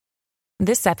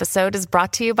This episode is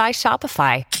brought to you by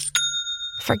Shopify.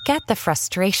 Forget the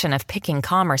frustration of picking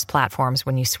commerce platforms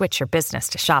when you switch your business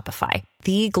to Shopify,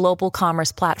 the global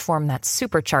commerce platform that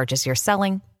supercharges your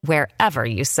selling wherever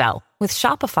you sell. With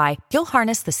Shopify, you'll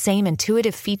harness the same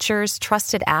intuitive features,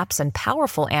 trusted apps, and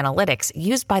powerful analytics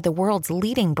used by the world's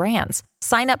leading brands.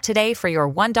 Sign up today for your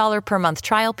 $1 per month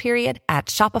trial period at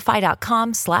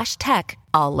shopify.com/tech,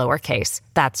 all lowercase.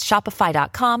 That's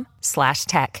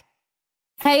shopify.com/tech.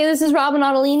 Hey, this is Robyn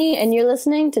Ottolini, and you're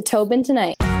listening to Tobin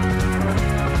Tonight.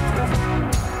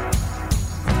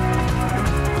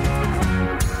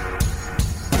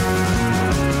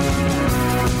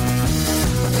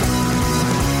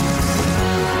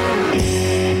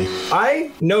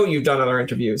 I know you've done other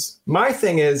interviews. My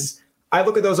thing is, I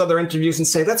look at those other interviews and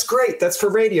say, that's great. That's for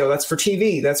radio. That's for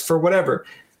TV. That's for whatever.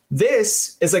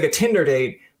 This is like a Tinder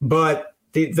date, but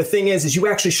the thing is you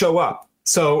actually show up.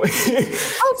 So,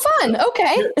 oh, fun.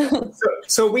 Okay.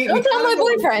 So we don't tell my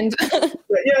boyfriend.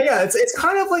 Yeah. It's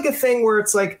kind of like a thing where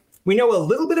it's like we know a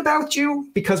little bit about you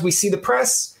because we see the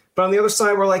press, but on the other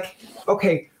side, we're like,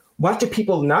 okay, what do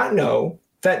people not know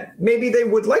that maybe they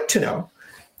would like to know?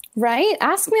 Right.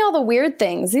 Ask me all the weird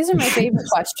things. These are my favorite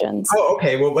questions. Oh,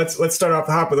 okay. Well, let's start off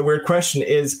the hop with a weird question.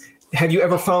 Is have you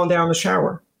ever fallen down in the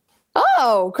shower?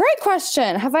 Oh, great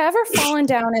question. Have I ever fallen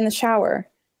down in the shower?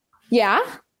 Yeah,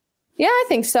 I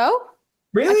think so.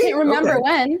 Really? I can't remember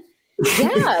when.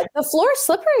 Yeah, the floor is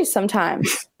slippery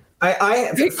sometimes.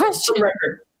 Great question.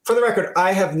 For the record,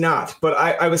 I have not, but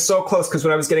I was so close because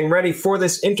when I was getting ready for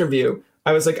this interview,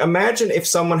 I was like, imagine if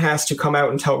someone has to come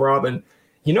out and tell Robyn,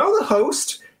 you know, the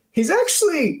host, he's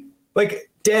actually like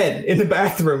dead in the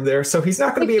bathroom there, so he's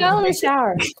not going to be able to. In the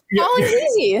shower. Falling's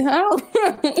easy.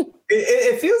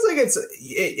 It feels like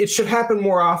it should happen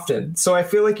more often. So I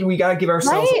feel like we got to give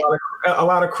ourselves a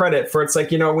lot of credit for it's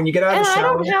like, you know, when you get out of the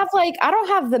shower. I don't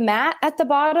have the mat at the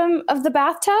bottom of the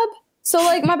bathtub. So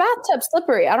like my bathtub's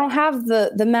slippery. I don't have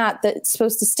the mat that's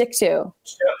supposed to stick to.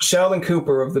 Sheldon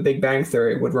Cooper of The Big Bang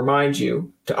Theory would remind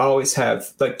you to always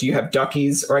have, like, do you have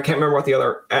duckies? Or I can't remember what the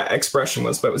other expression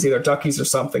was, but it was either duckies or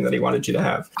something that he wanted you to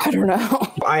have. I don't know.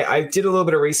 I did a little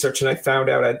bit of research and I found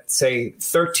out at, say,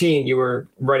 13, you were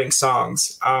writing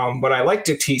songs. What I like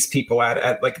to tease people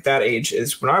at like that age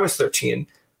is when I was 13,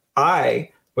 I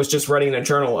was just writing in a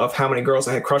journal of how many girls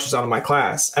I had crushes on in my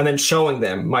class and then showing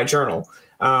them my journal.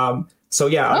 So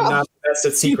yeah, I'm not the best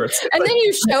at secrets. And then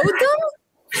you showed them?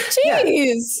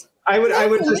 Jeez. Yeah.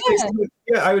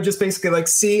 I would just basically like,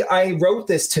 see, I wrote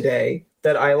this today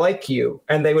that I like you.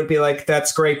 And they would be like,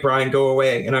 that's great, Brian, go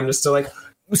away. And I'm just still like,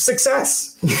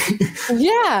 success.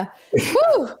 Yeah.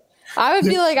 Whew. I would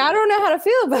be like, I don't know how to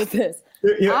feel about this.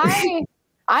 Yeah.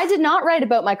 I did not write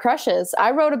about my crushes.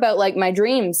 I wrote about like my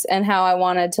dreams and how I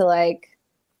wanted to like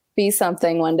be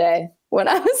something one day when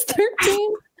I was 13.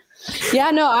 Yeah,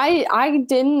 no, I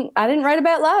didn't write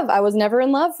about love. I was never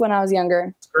in love when I was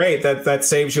younger. Great. That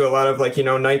saves you a lot of like, you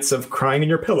know, nights of crying in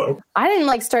your pillow. I didn't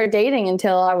like start dating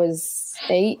until I was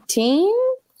 18.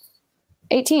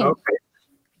 Okay.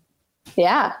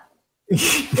 Yeah.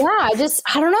 Yeah. I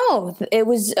don't know. It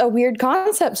was a weird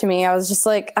concept to me. I was just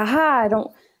like, I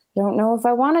don't know if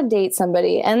I want to date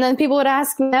somebody. And then people would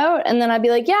ask me out and then I'd be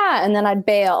like, yeah. And then I'd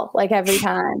bail like every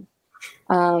time.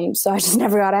 So I just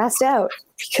never got asked out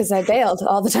because I bailed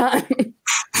all the time.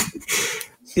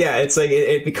 Yeah, it's like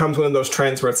it becomes one of those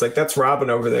trends where it's like, that's Robyn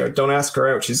over there. Don't ask her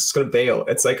out. She's just going to bail.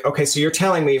 It's like, okay, so you're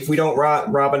telling me if we don't want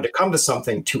Robyn to come to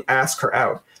something, to ask her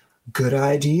out. Good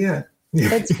idea.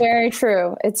 It's very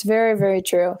true. It's very, very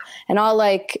true. And I'll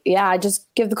like, I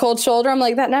just give the cold shoulder. I'm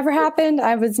like, that never happened.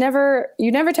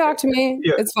 You never talked to me.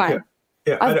 Yeah, it's fine.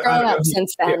 Yeah, I've grown up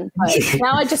since then. But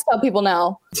now I just tell people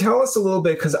no. Tell us a little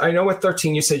bit, because I know at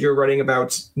 13 you said you were writing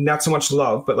about not so much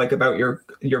love, but like about your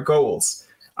goals.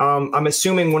 I'm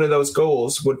assuming one of those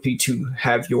goals would be to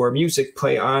have your music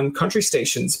play on country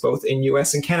stations, both in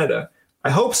US and Canada. I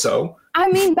hope so.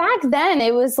 I mean, back then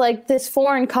it was like this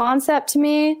foreign concept to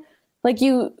me. Like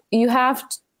you have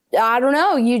to, I don't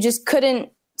know, you just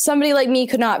couldn't, somebody like me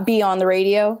could not be on the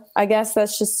radio. I guess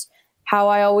that's just how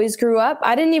I always grew up.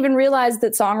 I didn't even realize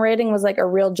that songwriting was like a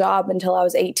real job until I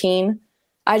was 18.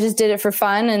 I just did it for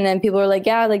fun. And then people were like,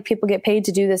 yeah, like people get paid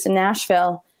to do this in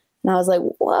Nashville. And I was like,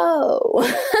 whoa,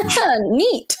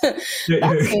 neat.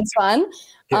 That seems fun.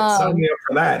 Yeah, sign me up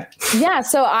for that. Yeah.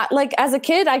 So like as a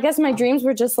kid, I guess my dreams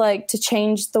were just like to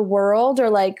change the world, or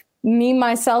like me,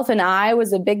 myself, and I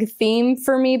was a big theme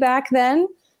for me back then.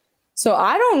 So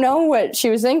I don't know what she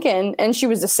was thinking. And she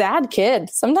was a sad kid.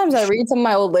 Sometimes I read some of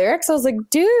my old lyrics. I was like,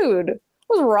 dude,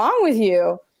 what's wrong with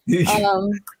you?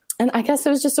 And I guess it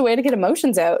was just a way to get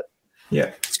emotions out.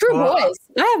 Yeah. Screw boys.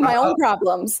 I have my own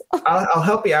problems. I'll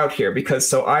help you out here because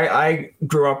so I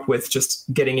grew up with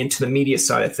just getting into the media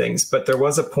side of things, but there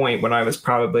was a point when I was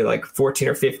probably like 14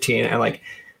 or 15 and like,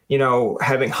 you know,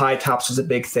 having high tops was a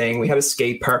big thing. We had a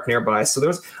skate park nearby.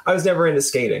 So I was never into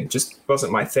skating, just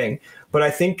wasn't my thing. But I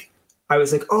think I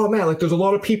was like, oh man, like there's a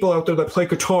lot of people out there that play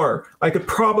guitar. I could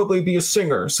probably be a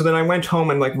singer. So then I went home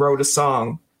and like wrote a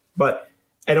song, but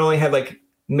it only had like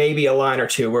maybe a line or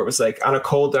two where it was like, on a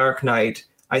cold, dark night,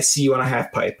 I see you on a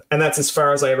half pipe. And that's as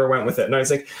far as I ever went with it. And I was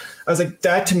like,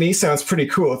 that to me sounds pretty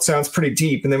cool. It sounds pretty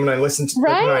deep. And then when I listened to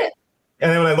it,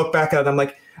 and then when I look back at it, I'm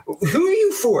like, who are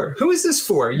you for? Who is this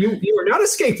for? You are not a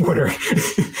skateboarder.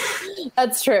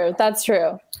 That's true. That's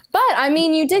true. But I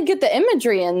mean, you did get the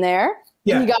imagery in there.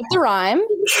 Yeah. You got the rhyme.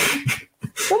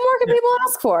 What more can people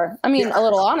ask for? I mean, a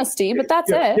little honesty, but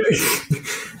that's it.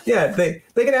 Yeah, they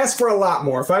can ask for a lot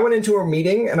more. If I went into a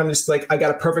meeting and I'm just like, I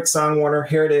got a perfect song, Warner,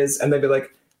 here it is. And they'd be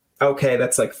like, okay,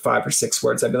 that's like 5 or 6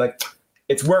 words. I'd be like,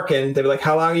 it's working. They'd be like,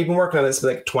 how long have you been working on this? I'd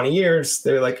be like, 20 years.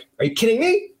 They're like, are you kidding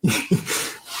me?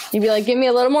 You'd be like, give me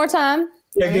a little more time.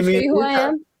 Yeah, give me who I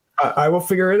am. I will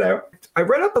figure it out. I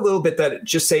read up a little bit that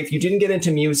just say if you didn't get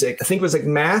into music, I think it was like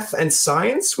math and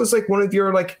science was like one of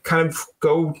your like kind of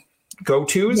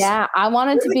go-tos. Yeah, I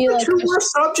wanted to be like two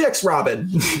worst subjects, Robyn.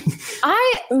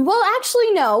 Well,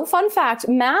 actually, no. Fun fact: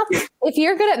 math. If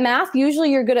you're good at math,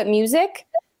 usually you're good at music.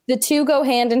 The two go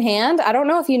hand in hand. I don't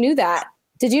know if you knew that.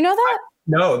 Did you know that?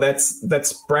 No,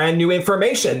 that's brand new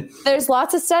information. There's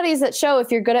lots of studies that show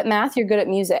if you're good at math, you're good at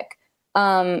music.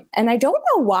 And I don't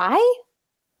know why,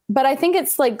 but I think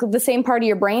it's like the same part of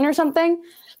your brain or something.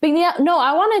 But yeah, no,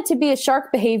 I wanted to be a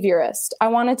shark behaviorist. I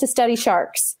wanted to study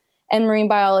sharks and marine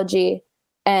biology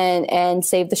and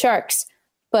save the sharks.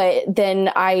 But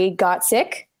then I got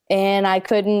sick and I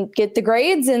couldn't get the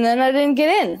grades and then I didn't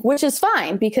get in, which is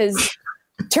fine because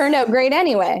it turned out great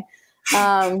anyway.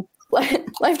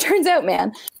 Life turns out,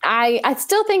 man. I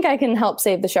still think I can help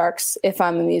save the sharks if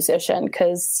I'm a musician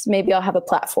because maybe I'll have a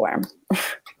platform.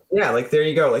 Yeah, like there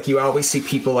you go. Like you always see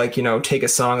people like, you know, take a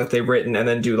song that they've written and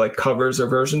then do like covers or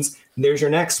versions. There's your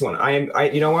next one. I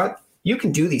you know what? You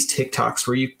can do these TikToks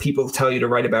where people tell you to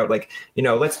write about like, you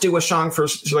know, let's do a song for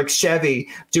like Chevy,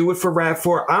 do it for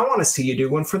RAV4. I want to see you do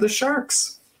one for the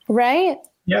Sharks. Right?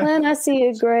 Yeah. When I see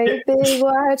a great big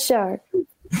white shark.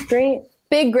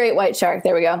 Big great white shark.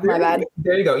 There we go. My bad.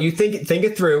 There you go. You think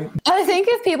it through. I think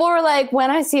if people were like, when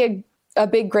I see a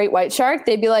big great white shark,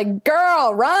 they'd be like,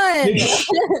 girl, run.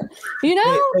 You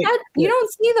know, you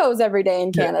don't see those every day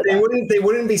in Canada. They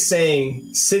wouldn't be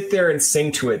saying, sit there and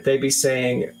sing to it. They'd be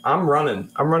saying, I'm running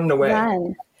away.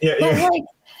 Run. Yeah. But like,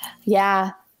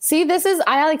 yeah. See,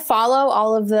 I like follow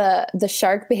all of the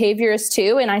shark behaviors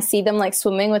too. And I see them like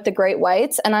swimming with the great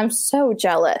whites and I'm so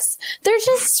jealous. They're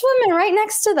just swimming right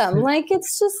next to them. Like,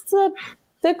 it's just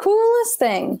the coolest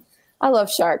thing. I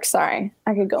love sharks. Sorry.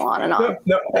 I could go on and on.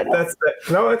 No,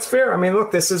 that's fair. I mean,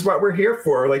 look, this is what we're here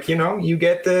for. Like, you know, you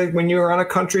get when you're on a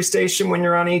country station, when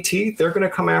you're on ET, they're going to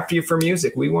come after you for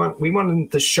music. We want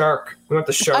the shark. We want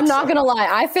the shark. I'm not going to lie.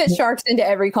 I fit sharks into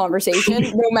every conversation,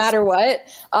 no matter what.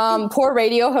 Poor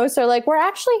radio hosts are like, we're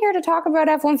actually here to talk about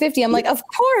F-150. I'm like, of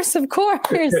course.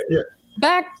 Yeah.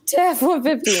 Back to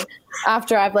F-150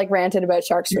 after I've like ranted about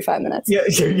sharks for 5 minutes. Yeah.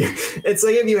 It's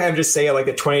like if you have just say like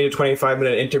a 20 to 25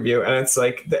 minute interview and it's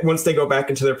like once they go back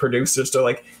into their producers, they're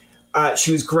like,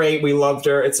 she was great. We loved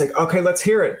her. It's like, okay, let's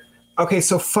hear it. Okay.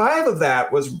 So 5 of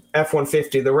that was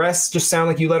F-150. The rest just sound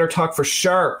like you let her talk for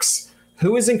sharks.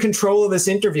 Who is in control of this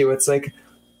interview? It's like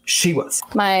she was.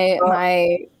 My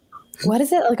what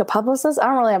is it? Like a publicist? I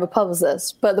don't really have a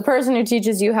publicist, but the person who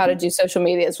teaches you how to do social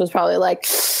medias was probably like,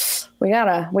 we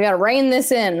gotta rein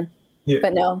this in. Yeah.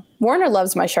 But no, Warner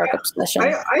loves my shark obsession.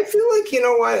 I feel like, you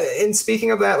know what, and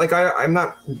speaking of that, like I'm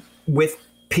not with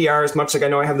PR as much. Like I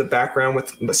know I have the background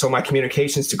with my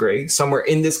communications degree somewhere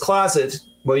in this closet.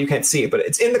 Well, you can't see it, but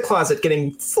it's in the closet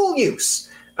getting full use.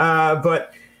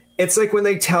 But it's like when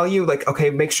they tell you like, okay,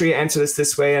 make sure you answer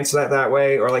this way, answer that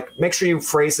way, or like make sure you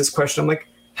phrase this question. I'm like,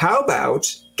 how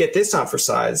about get this on for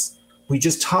size? We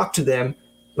just talk to them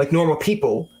like normal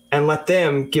people and let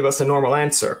them give us a normal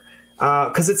answer.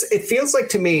 Because it feels like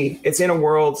to me, it's in a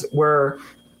world where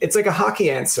it's like a hockey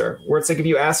answer, where it's like if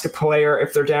you ask a player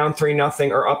if they're down 3-0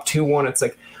 or up 2-1, it's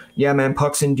like, yeah, man,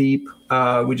 puck's in deep.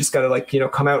 We just got to like, you know,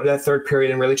 come out in that third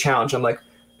period and really challenge. I'm like,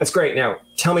 that's great. Now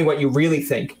tell me what you really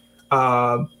think.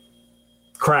 Crap.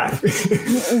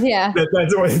 Yeah.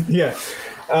 That's what, yeah.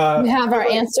 We have our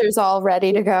answers all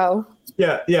ready to go.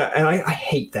 Yeah. And I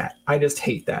hate that. I just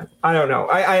hate that. I don't know.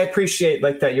 I appreciate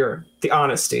like that you're the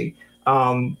honesty.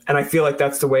 And I feel like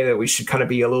that's the way that we should kind of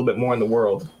be a little bit more in the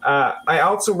world. I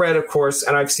also read, of course,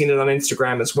 and I've seen it on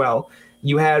Instagram as well,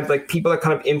 you had like people that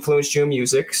kind of influenced you in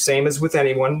music, same as with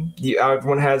anyone.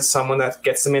 Everyone has someone that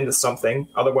gets them into something.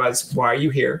 Otherwise, why are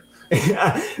you here?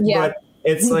 But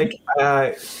it's like,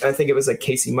 I think it was like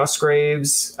Casey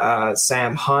Musgraves,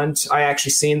 Sam Hunt. I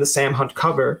actually seen the Sam Hunt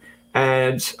cover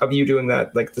and of you doing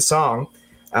that, like the song.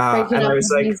 And I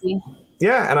was like,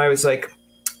 and I was like,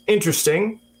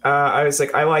 interesting. I was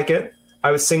like, I like it. I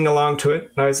was singing along to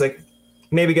it. And I was like,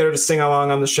 maybe get her to sing along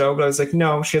on the show. But I was like,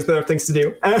 no, she has better things to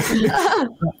do.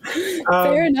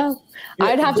 Fair enough. Yeah,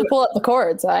 I'd have to pull up the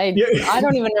chords. I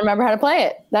don't even remember how to play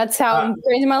it. That's how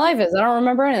crazy my life is. I don't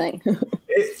remember anything.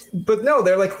 But no,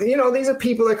 they're like, these are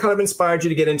people that kind of inspired you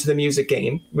to get into the music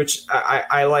game, which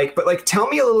I like. But like, tell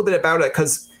me a little bit about it.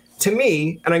 Because to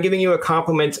me, and I'm giving you a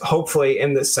compliment, hopefully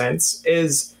in this sense,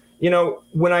 is,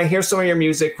 when I hear some of your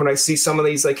music, when I see some of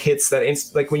these like hits that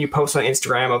like when you post on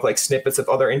Instagram of like snippets of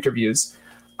other interviews,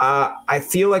 I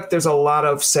feel like there's a lot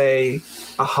of, say,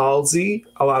 a Halsey,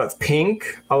 a lot of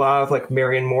Pink, a lot of like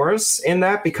Marion Morris in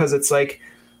that, because it's like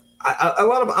a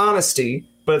lot of honesty,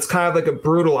 but it's kind of like a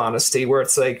brutal honesty where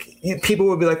it's like people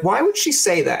would be like, why would she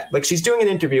say that? Like, she's doing an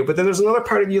interview, but then there's another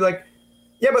part of you like,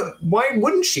 yeah, but why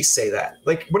wouldn't she say that?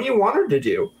 Like, what do you want her to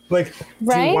do? Like, do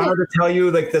you want her to tell you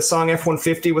like the song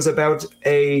F-150 was about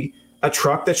a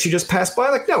truck that she just passed by?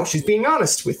 Like, no, she's being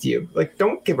honest with you. Like,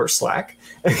 don't give her slack.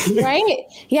 Right.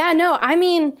 Yeah, no, I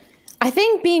mean, I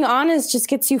think being honest just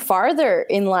gets you farther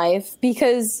in life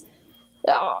because,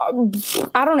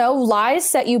 I don't know, lies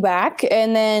set you back,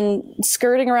 and then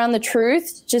skirting around the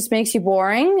truth just makes you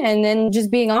boring. And then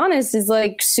just being honest is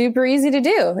like super easy to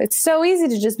do. It's so easy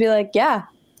to just be like, yeah,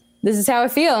 this is how I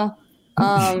feel.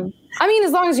 I mean,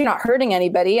 as long as you're not hurting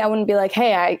anybody, I wouldn't be like,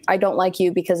 hey, I don't like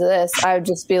you because of this. I would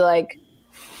just be like,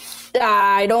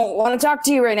 I don't want to talk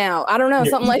to you right now. I don't know,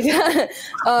 something like that.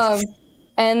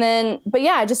 And then, but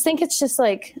yeah, I just think it's just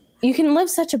like, you can live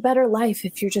such a better life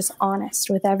if you're just honest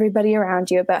with everybody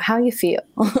around you about how you feel.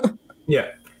 Yeah.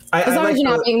 As long as you're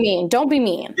not being mean. Don't be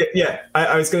mean. Yeah.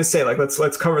 I was going to say, like,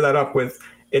 let's cover that up with,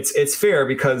 it's fair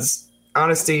because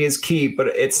honesty is key, but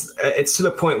it's to the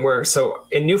point where, so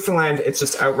in Newfoundland, it's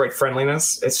just outright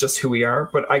friendliness. It's just who we are.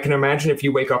 But I can imagine if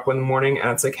you wake up one morning and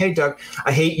it's like, hey, Doug,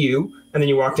 I hate you. And then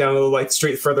you walk down a little like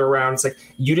street further around. It's like,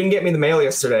 you didn't get me the mail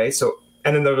yesterday. So,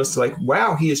 and then they're just like,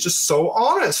 wow, he is just so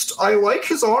honest. I like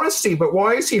his honesty, but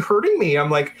why is he hurting me?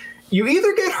 I'm like, you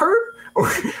either get hurt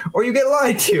or you get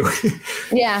lied to.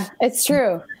 Yeah, it's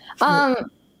true.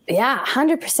 Yeah,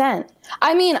 100%.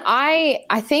 I mean,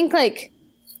 I think like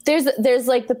there's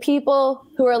like the people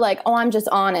who are like, oh, I'm just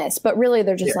honest, but really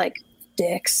they're just like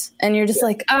dicks. And you're just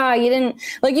like, you didn't,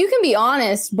 like, you can be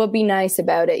honest, but be nice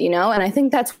about it, And I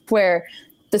think that's where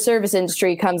the service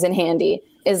industry comes in handy.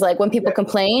 Is like when people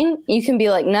complain, you can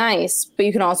be like nice, but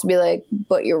you can also be like,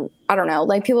 but I don't know,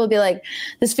 like people will be like,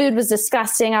 this food was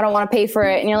disgusting, I don't want to pay for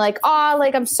it. And you're like, oh,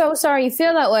 like, I'm so sorry you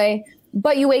feel that way,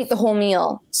 but you ate the whole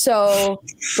meal. So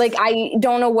like, I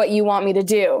don't know what you want me to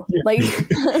do. Like,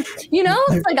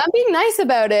 it's like, I'm being nice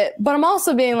about it, but I'm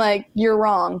also being like, you're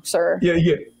wrong, sir.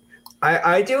 Yeah.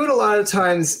 I do it a lot of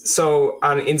times. So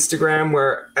on Instagram,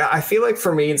 where I feel like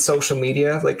for me in social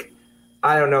media, like,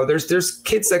 I don't know. There's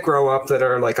kids that grow up that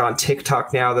are like on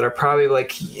TikTok now that are probably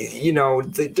like,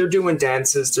 they're doing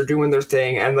dances, they're doing their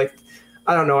thing. And like,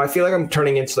 I don't know. I feel like I'm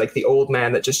turning into like the old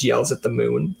man that just yells at the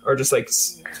moon or just like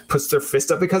puts their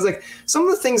fist up, because like some of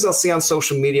the things I'll see on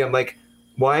social media, I'm like,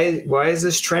 why is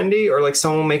this trendy? Or like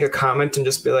someone will make a comment and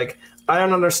just be like, I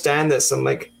don't understand this. I'm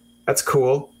like, that's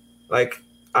cool. Like,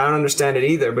 I don't understand it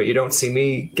either, but you don't see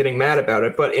me getting mad about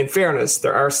it. But in fairness,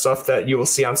 there are stuff that you will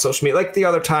see on social media. Like the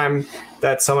other time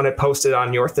that someone had posted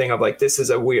on your thing of like, this is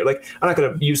a weird, like, I'm not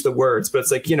going to use the words, but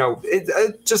it's like,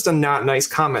 just a not nice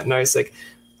comment. And I was like,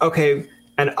 okay.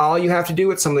 And all you have to do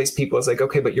with some of these people is like,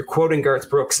 okay, but you're quoting Garth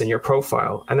Brooks in your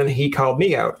profile. And then he called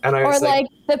me out. And I was like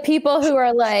the people who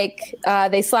are like,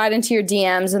 they slide into your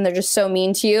DMs and they're just so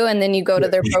mean to you. And then you go to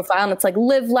their profile and it's like,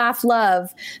 live, laugh,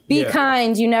 love, be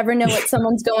kind. You never know what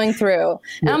someone's going through.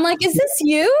 And I'm like, is this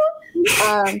you?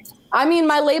 I mean,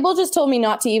 my label just told me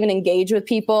not to even engage with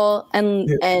people. And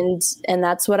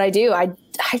that's what I do. I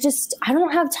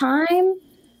don't have time.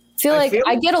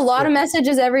 I get a lot of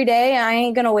messages every day. I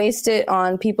ain't going to waste it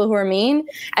on people who are mean.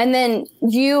 And then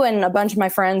you and a bunch of my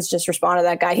friends just respond to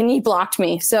that guy and he blocked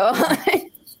me. So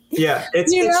yeah,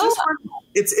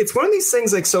 it's one of these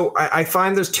things like, so I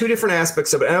find there's two different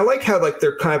aspects of it. And I like how like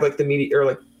they're kind of like the media or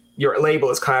like your label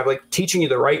is kind of like teaching you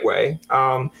the right way.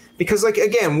 Because like,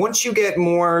 again, once you get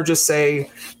more, just say,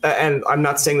 and I'm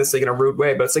not saying this like in a rude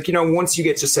way, but it's like, you know, once you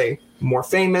get just say more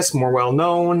famous, more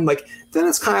well-known, like then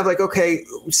it's kind of like, okay,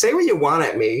 say what you want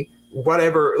at me,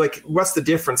 whatever, like what's the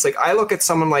difference? Like I look at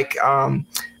someone like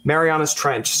Mariana's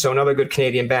Trench, so another good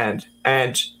Canadian band,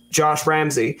 and Josh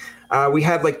Ramsey. We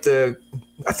had like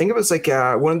I think it was like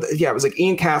it was like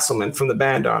Ian Castleman from the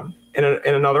band on in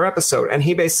another episode. And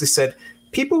he basically said,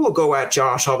 people will go at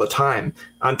Josh all the time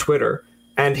on Twitter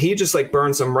and he just like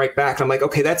burns them right back. And I'm like,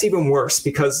 okay, that's even worse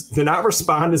because to not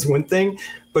respond is one thing,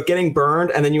 but getting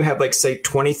burned and then you have like, say,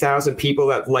 20,000 people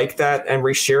that like that and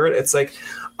reshare it. It's like,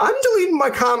 I'm deleting my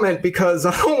comment because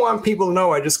I don't want people to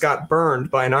know I just got burned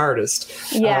by an artist.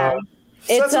 Yeah.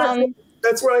 So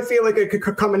that's where I feel like it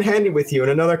could come in handy with you in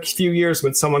another few years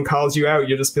when someone calls you out.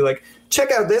 You just be like,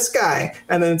 check out this guy.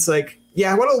 And then it's like,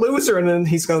 yeah, what a loser. And then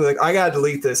he's going to be like, I got to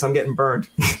delete this. I'm getting burned.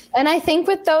 And I think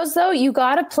with those, though, you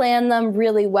got to plan them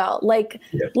really well. Like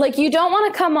you don't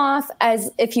want to come off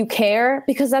as if you care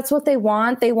because that's what they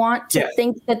want. They want to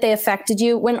think that they affected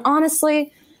you when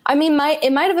honestly, I mean,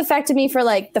 it might have affected me for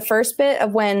like the first bit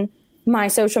of when my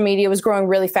social media was growing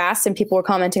really fast and people were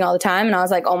commenting all the time. And I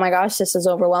was like, oh my gosh, this is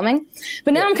overwhelming.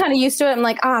 But now I'm kind of used to it. I'm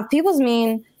like, people's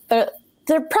mean.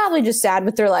 They're probably just sad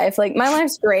with their life. Like my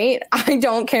life's great. I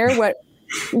don't care what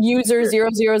user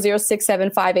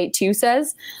 0006758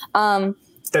 says.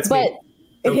 That's but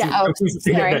me. Yeah. Oh,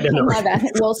 sorry. My bad.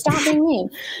 Well, stop being mean.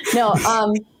 No.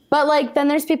 But like, then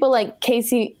there's people like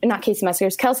Kelsey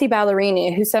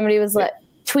Ballerini, who somebody was like,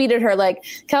 tweeted her like,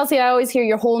 Kelsey, I always hear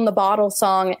your Hole in the Bottle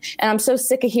song and I'm so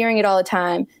sick of hearing it all the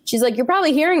time. She's like, you're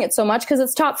probably hearing it so much because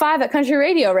it's top 5 at country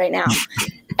radio right now.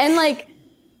 And like,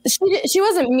 she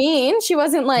wasn't mean. She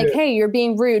wasn't like, hey, you're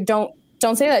being rude. Don't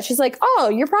say that. She's like,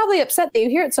 oh, you're probably upset that you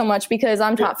hear it so much because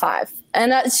I'm top 5.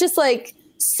 And it's just like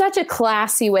such a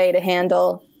classy way to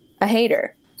handle a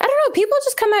hater. I don't know. People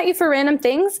just come at you for random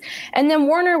things. And then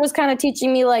Warner was kind of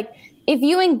teaching me like, if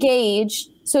you engage,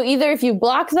 so either if you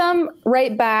block them,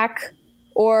 write back,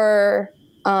 or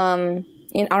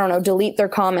I don't know, delete their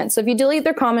comment. So if you delete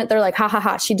their comment, they're like, ha ha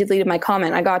ha, she deleted my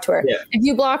comment, I got to her. Yeah. If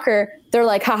you block her, they're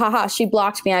like, ha ha ha, she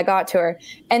blocked me, I got to her.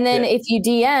 And then if you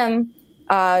DM,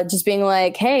 just being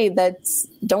like, hey,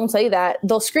 don't say that,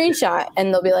 they'll screenshot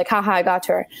and they'll be like, ha ha, I got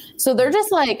to her. So they're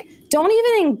just like, don't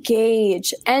even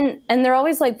engage. And they're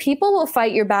always like, people will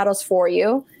fight your battles for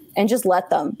you and just let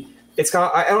them.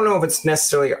 I don't know if it's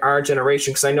necessarily our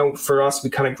generation, because I know for us, we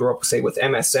kind of grew up, say, with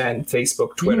MSN,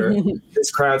 Facebook, Twitter.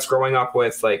 This crowd's growing up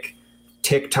with like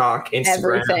TikTok,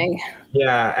 Instagram. Everything.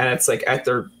 Yeah, and it's like at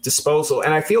their disposal.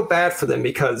 And I feel bad for them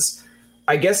because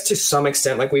I guess to some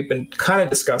extent, like we've been kind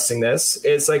of discussing this,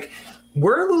 is like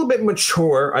we're a little bit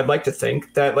mature, I'd like to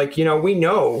think, that like, you know, we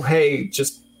know, hey,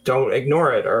 just don't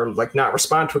ignore it or like not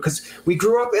respond to it, because we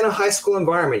grew up in a high school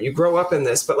environment. You grow up in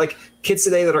this, but like kids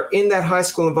today that are in that high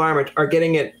school environment are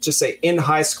getting it, just say in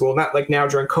high school, not like now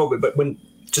during COVID, but when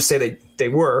just say they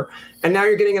were, and now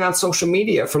you're getting it on social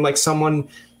media from like someone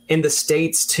in the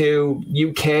States to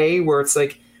UK where it's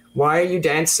like, why are you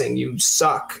dancing? You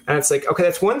suck. And it's like, okay,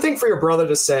 that's one thing for your brother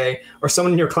to say or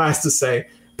someone in your class to say,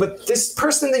 but this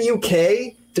person in the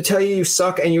UK to tell you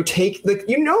suck, and you take like,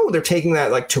 you know, they're taking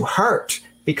that like to heart,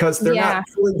 because they're not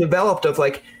fully developed of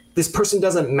like, this person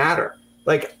doesn't matter.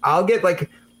 Like I'll get like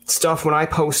stuff when I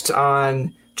post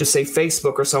on just say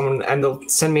Facebook or someone, and they'll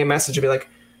send me a message and be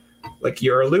like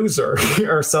you're a loser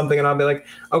or something. And I'll be like,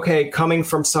 okay, coming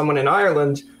from someone in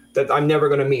Ireland that I'm never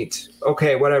going to meet.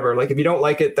 Okay, whatever. Like if you don't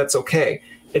like it, that's okay.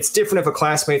 It's different if a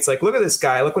classmate's like, look at this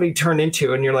guy, look what he turned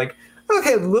into. And you're like,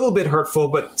 okay, a little bit hurtful,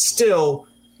 but still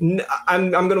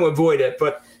I'm going to avoid it.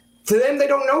 But to them, they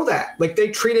don't know that. Like they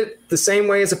treat it the same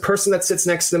way as a person that sits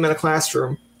next to them in a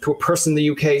classroom to a person in the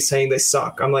UK saying they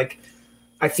suck. I'm like,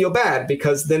 I feel bad,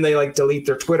 because then they like delete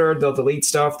their Twitter, they'll delete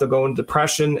stuff, they'll go into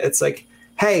depression. It's like,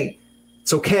 hey,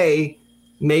 it's okay.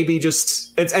 Maybe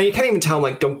just and you can't even tell them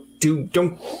like don't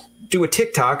do a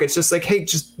TikTok. It's just like, hey,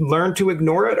 just learn to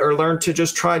ignore it or learn to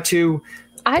just try to.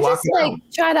 I just like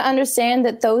try to understand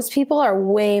that those people are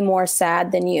way more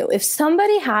sad than you. If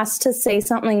somebody has to say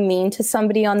something mean to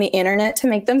somebody on the internet to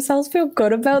make themselves feel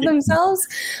good about themselves,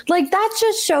 like that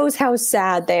just shows how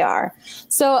sad they are.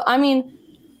 So, I mean,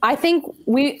 I think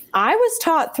I was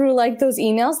taught through like those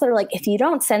emails that are like, if you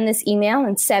don't send this email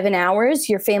in 7 hours,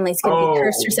 your family's going to be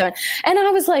cursed or something. And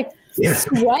I was like,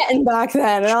 sweating back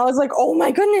then, and I was like, oh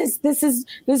my goodness, this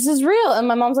is real. And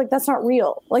my mom's like, that's not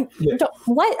real. Like,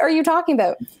 what are you talking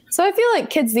about? So I feel like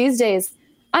kids these days,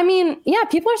 I mean, yeah,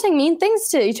 people are saying mean things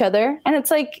to each other, and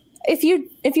it's like, if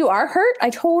you are hurt, I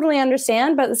totally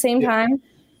understand, but at the same time,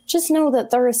 just know that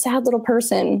they're a sad little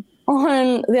person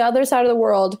on the other side of the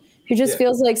world who just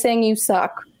feels like saying you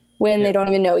suck when they don't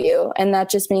even know you. And that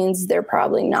just means they're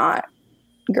probably not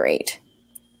great.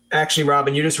 Actually,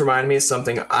 Robyn, you just reminded me of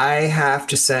something. I have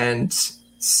to send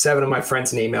 7 of my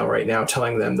friends an email right now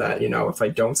telling them that, if I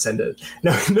don't send it.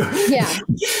 No. Yeah.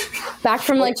 Back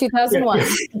from like 2001.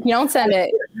 If you don't send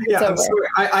it. Yeah, I'm sorry.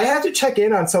 I have to check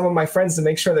in on some of my friends to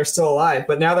make sure they're still alive.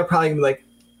 But now they're probably gonna be like,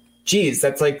 geez,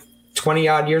 that's like 20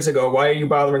 odd years ago. Why are you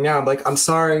bothering now? I'm like, I'm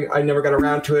sorry. I never got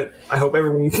around to it. I hope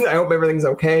everything's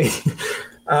okay.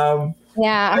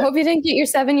 I hope you didn't get your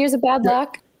 7 years of bad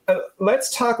luck.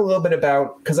 Let's talk a little bit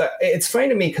about, because it's funny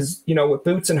to me because, with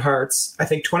Boots and Hearts, I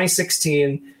think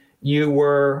 2016, you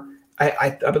were,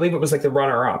 I believe it was like the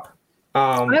runner-up.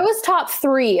 I was top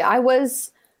 3. I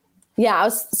was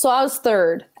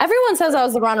third. Everyone says I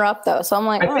was the runner-up though, so I'm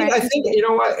like, I think you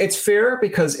know what? It's fair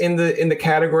because in the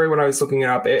category when I was looking it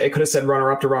up, it could have said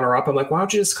runner-up to runner-up. I'm like, why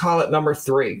don't you just call it number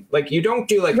 3? Like you don't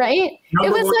do like right.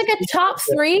 It was like a top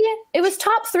 3. It was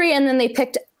top 3, and then they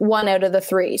picked 1 out of the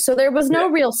 3, so there was no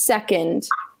real second.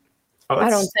 I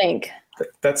don't think.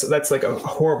 That's like a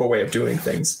horrible way of doing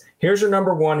things. Here's your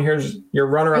number 1. Here's your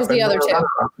runner-up. Here's the other 2.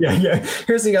 Yeah.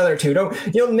 Here's the other 2.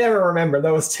 You'll never remember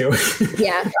those 2.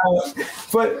 Yeah.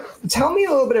 But tell me a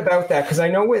little bit about that, because I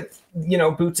know with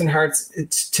Boots and Hearts,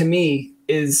 it's, to me,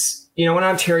 is in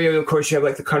Ontario, of course, you have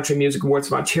like the Country Music Awards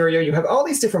of Ontario. You have all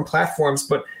these different platforms,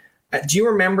 but do you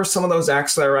remember some of those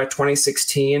acts that are at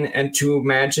 2016, and to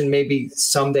imagine maybe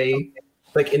someday,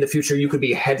 like in the future, you could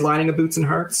be headlining a Boots and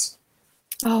Hearts?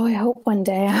 Oh, I hope one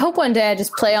day. I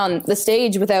just play on the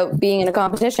stage without being in a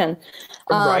competition.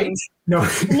 Right? No,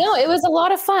 it was a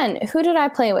lot of fun. Who did I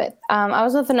play with? I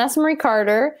was with Vanessa Marie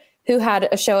Carter, who had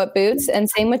a show at Boots, and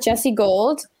same with Jessie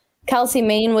Gold. Kelsey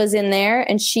Main was in there,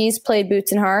 and she's played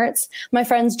Boots and Hearts. My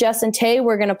friends Jess and Tay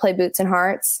were going to play Boots and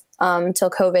Hearts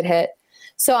until COVID hit.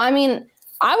 So, I mean,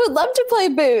 I would love to play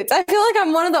Boots. I feel like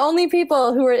I'm one of the only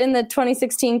people who were in the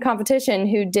 2016 competition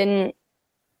who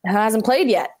hasn't played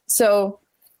yet. So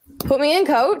put me in,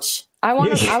 coach. I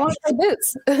want to play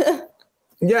Boots.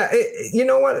 Yeah, you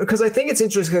know what? Because I think it's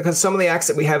interesting because some of the acts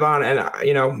that we have on, and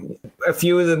a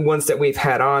few of the ones that we've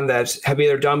had on that have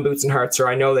either done Boots and Hearts or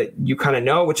I know that you kind of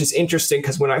know, which is interesting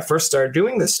because when I first started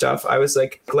doing this stuff, I was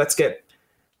like, let's get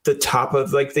the top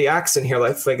of like the acts in here.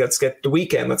 Let's get The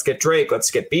Weeknd, let's get Drake, let's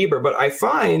get Bieber. But I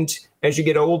find as you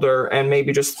get older and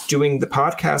maybe just doing the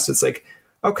podcast, it's like,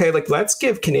 okay, like let's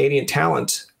give Canadian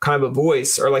talent kind of a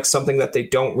voice or like something that they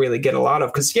don't really get a lot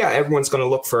of. Because everyone's going to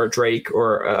look for a Drake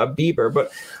or a Bieber.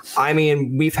 But I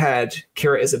mean, we've had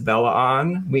Kira Isabella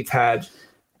on, we've had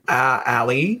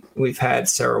Ali, we've had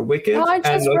Sarah Wickett. Oh, I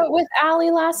just wrote with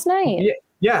Ali last night.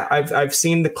 Yeah, I've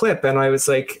seen the clip and I was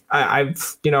like, I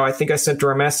think I sent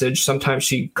her a message. Sometimes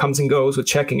she comes and goes with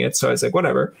checking it, so I was like,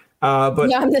 whatever. But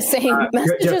yeah, I'm the same.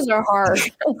 Messages are hard.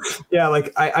 Yeah,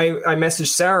 like I messaged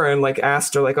Sarah and like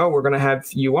asked her like, oh, we're gonna have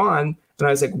you on, and I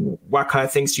was like, what kind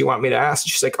of things do you want me to ask?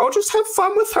 She's like, oh, just have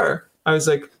fun with her. I was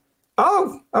like,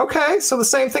 oh, okay, so the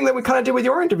same thing that we kind of did with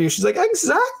your interview. She's like,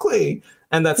 exactly.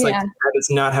 And that's like, that is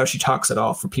not how she talks at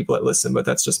all for people that listen, but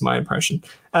that's just my impression.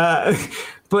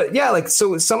 But yeah, like,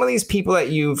 so some of these people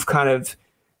that you've kind of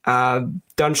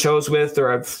done shows with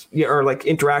or like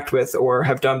interact with or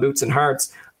have done Boots and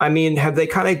Hearts, I mean, have they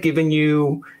kind of given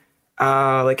you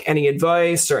like any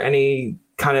advice or any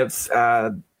kind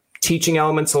of teaching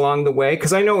elements along the way?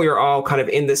 Because I know you're all kind of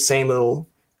in this same little,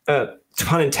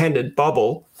 pun intended,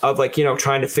 bubble of like,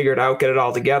 trying to figure it out, get it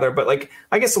all together. But like,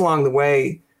 I guess along the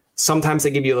way, sometimes they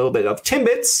give you a little bit of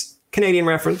Timbits, Canadian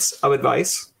reference, of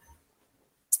advice.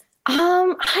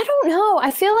 I don't know. I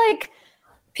feel like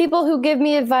people who give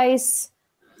me advice,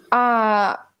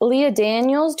 Leah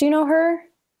Daniels, do you know her?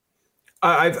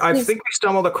 I think we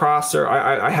stumbled across her.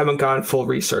 I haven't gone full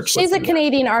research. She's a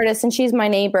Canadian artist and she's my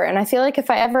neighbor. And I feel like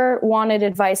if I ever wanted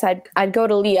advice, I'd go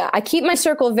to Leah. I keep my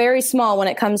circle very small when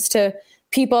it comes to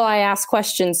people I ask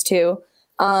questions to.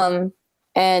 And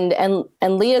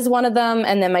Leah's one of them.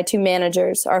 And then my 2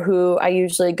 managers are who I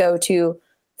usually go to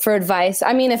for advice.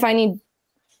 I mean, if I need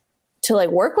to like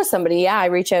work with somebody, I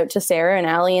reach out to Sarah and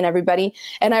Ali and everybody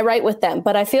and I write with them.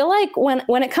 But I feel like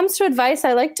when it comes to advice,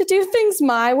 I like to do things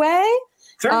my way.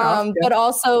 But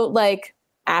also like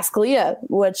ask Leah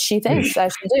what she thinks I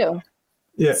should do.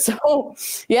 Yeah. So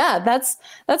yeah, that's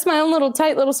my own little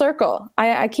tight little circle.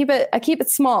 I keep it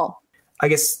small. I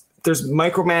guess there's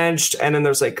micromanaged and then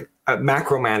there's like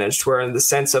macro managed, where in the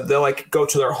sense of they'll like go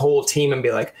to their whole team and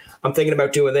be like, I'm thinking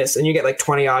about doing this, and you get like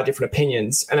 20 odd different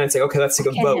opinions, and then it's like, okay, let's take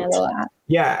a vote.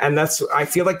 Yeah, and I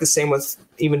feel like the same with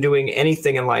even doing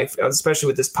anything in life, especially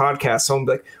with this podcast. Someone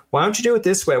will be like, why don't you do it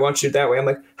this way? Why don't you do it that way? I'm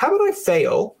like, how about I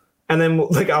fail and then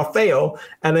like I'll fail,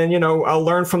 and then, you know, I'll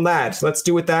learn from that. Let's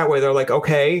do it that way. They're like,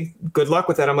 okay, good luck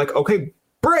with that. I'm like, okay,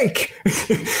 break.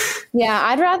 Yeah,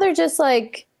 I'd rather just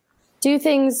like do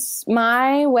things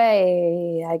my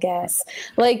way, I guess.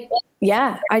 Like,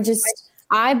 yeah,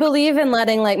 I believe in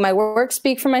letting like my work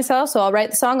speak for myself. So I'll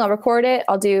write the song, I'll record it,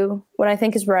 I'll do what I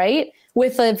think is right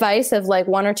with the advice of like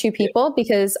one or two people,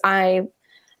 because I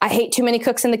hate too many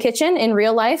cooks in the kitchen in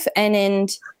real life and in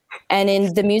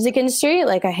the music industry.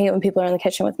 Like, I hate when people are in the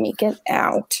kitchen with me. Get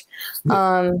out.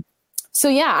 So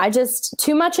yeah,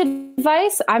 too much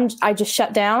advice. I just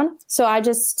shut down. So I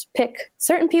just pick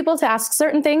certain people to ask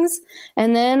certain things,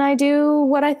 and then I do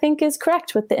what I think is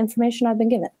correct with the information I've been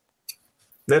given.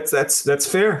 That's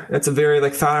fair. That's a very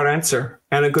like thought out answer,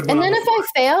 and a good one. And then if I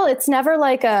fail, it's never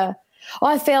like I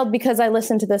failed because I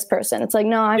listened to this person. It's like,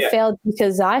 no, I failed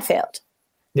because I failed.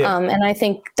 Yeah. And I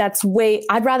think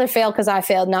I'd rather fail because I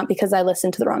failed, not because I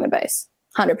listened to the wrong advice.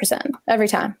 100% every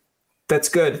time. That's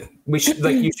good. You should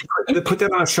put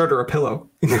that on a shirt or a pillow.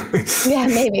 Yeah,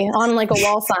 maybe on like a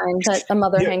wall sign that a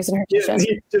mother hangs in her kitchen.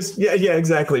 Yeah,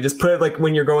 exactly. Just put it like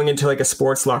when you're going into like a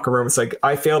sports locker room. It's like,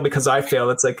 I failed because I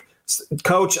failed. It's like,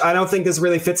 coach, I don't think this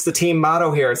really fits the team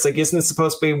motto here. It's like, isn't it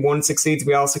supposed to be one succeeds,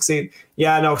 we all succeed?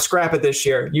 Yeah, no, scrap it this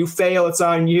year. You fail, it's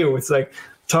on you. It's like,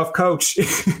 tough coach.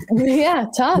 Yeah,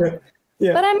 tough.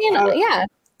 Yeah. But I mean,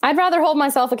 I'd rather hold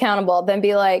myself accountable than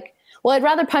be like, well, I'd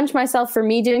rather punch myself for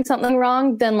me doing something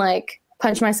wrong than like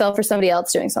punch myself for somebody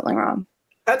else doing something wrong.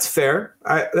 That's fair.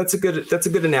 That's a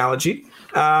good analogy.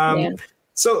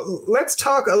 So let's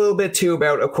talk a little bit too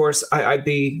about, of course, I'd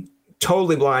be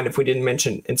totally blind if we didn't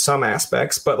mention in some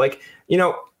aspects, but like, you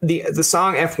know, the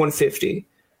song F-150,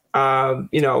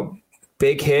 you know,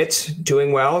 big hit,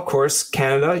 doing well, of course,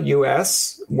 Canada,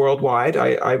 US, worldwide,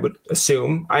 I would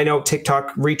assume. I know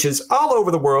TikTok reaches all over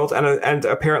the world, and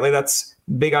apparently that's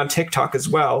big on TikTok as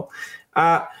well.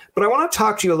 But I want to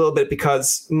talk to you a little bit,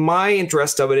 because my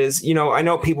interest of it is, you know, I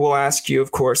know people will ask you,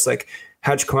 of course, like,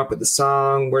 how'd you come up with the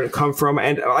song? Where'd it come from?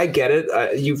 And I get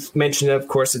it. You've mentioned it, of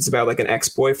course, it's about like an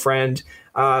ex-boyfriend.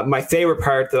 My favorite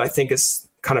part that I think is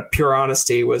kind of pure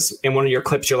honesty was in one of your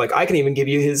clips. You're like, I can even give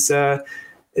you his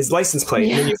license plate.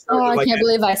 Yeah. I can't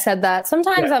believe I said that.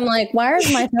 Sometimes I'm like,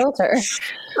 where's my filter?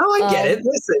 Oh, I get it.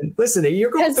 Listen,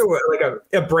 you're going through like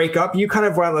a breakup. You kind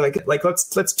of want like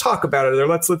let's talk about it, or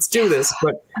let's do this.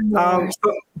 But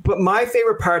my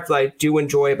favorite part that I do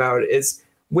enjoy about it is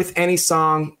with any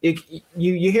song,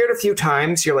 you hear it a few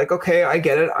times, you're like, okay, I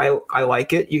get it. I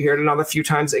like it. You hear it another few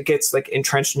times, it gets like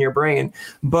entrenched in your brain.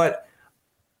 But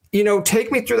you know, take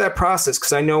me through that process,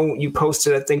 because I know you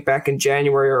posted, I think, back in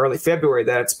January or early February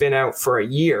that it's been out for a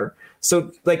year. So,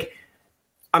 like,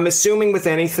 I'm assuming with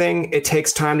anything, it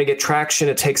takes time to get traction.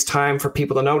 It takes time for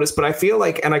people to notice. But I feel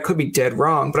like, and I could be dead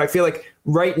wrong, but I feel like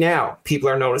right now people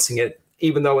are noticing it,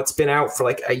 even though it's been out for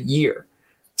like a year.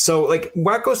 So, like,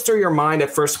 what goes through your mind at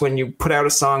first when you put out a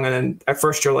song and then at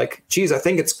first you're like, geez, I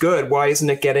think it's good. Why isn't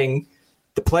it getting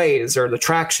the plays or the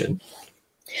traction?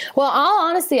 Well, all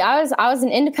honesty, I was an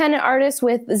independent artist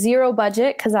with zero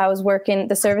budget because I was working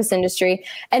the service industry,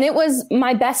 and it was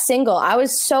my best single. I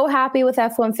was so happy with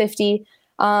F-150.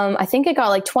 I think it got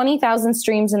like 20,000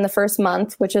 streams in the first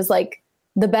month, which is like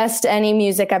the best any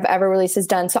music I've ever released has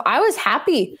done. So I was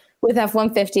happy with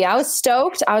F-150. I was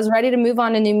stoked. I was ready to move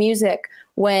on to new music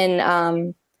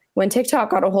when TikTok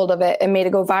got a hold of it and made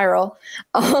it go viral.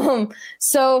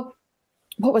 So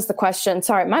what was the question?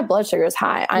 Sorry, my blood sugar is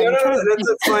high.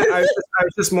 That's fine. I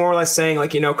was just more or less saying,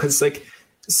 like, you know, because like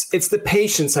it's the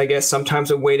patience, I guess,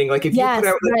 sometimes of waiting. Like if you put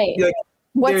out, like,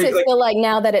 what's it feel like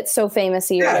now that it's so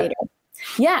famous a year later?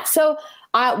 Yeah. So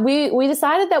we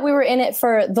decided that we were in it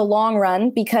for the long run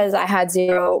because I had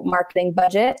zero marketing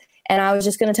budget, and I was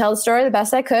just going to tell the story the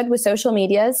best I could with social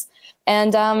medias,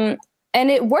 and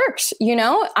it worked. You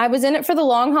know, I was in it for the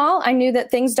long haul. I knew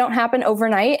that things don't happen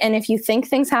overnight. And if you think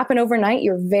things happen overnight,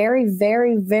 you're very,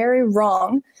 very, very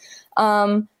wrong.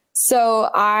 So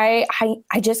I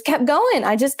just kept going.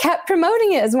 I just kept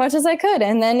promoting it as much as I could.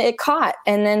 And then it caught.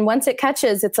 And then once it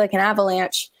catches, it's like an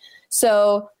avalanche.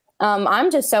 So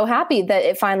I'm just so happy that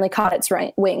it finally caught its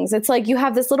wings. It's like you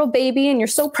have this little baby and you're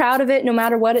so proud of it no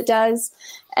matter what it does.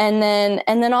 And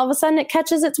then all of a sudden it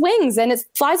catches its wings and it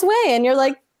flies away. And you're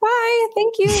like, why?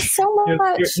 Thank you so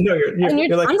much.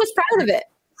 You're like, I'm just proud of it.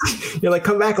 You're like,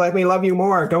 come back, let me love you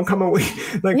more. Don't come away.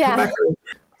 Like, come back.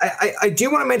 I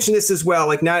do want to mention this as well,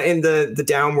 like not in the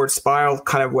downward spiral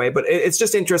kind of way, but it's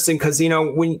just interesting because, you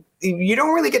know, when you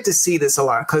don't really get to see this a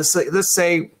lot, because let's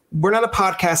say we're not a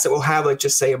podcast that will have like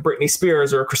just say a Britney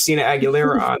Spears or a Christina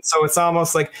Aguilera on. So it's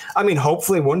almost like, I mean,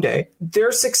 hopefully one day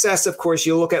their success, of course,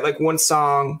 you look at like one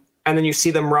song and then you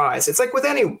see them rise. It's like with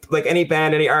any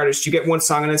band, any artist, you get one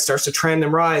song and it starts to trend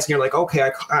and rise, and you're like,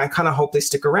 okay, I kind of hope they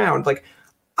stick around. Like,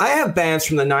 I have bands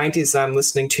from the 90s that I'm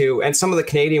listening to, and some of the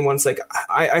Canadian ones, like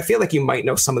I feel like you might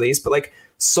know some of these, but like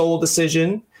Soul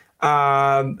Decision,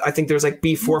 I think there's like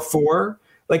B44.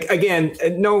 Like, again,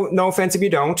 no offense if you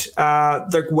don't.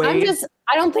 They're way.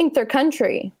 I don't think they're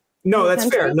country. No, that's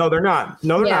country? Fair. No, they're not.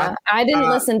 No, they're not. I didn't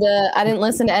listen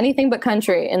to anything but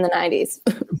country in the 90s.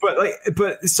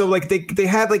 but so like they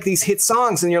had like these hit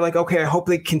songs, and you're like, okay, I hope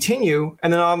they continue.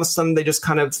 And then all of a sudden they just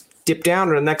kind of dip down,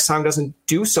 or the next song doesn't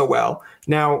do so well.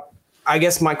 Now, I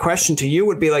guess my question to you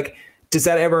would be like, does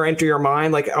that ever enter your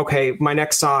mind? Like, okay, my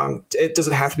next song, does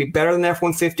it have to be better than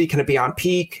F-150? Can it be on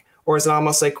peak? Or is it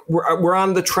almost like we're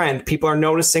on the trend? People are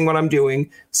noticing what I'm doing,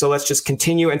 so let's just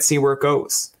continue and see where it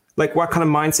goes. Like, what kind of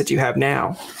mindset do you have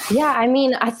now? Yeah, I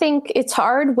mean, I think it's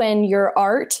hard when your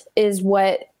art is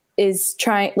what is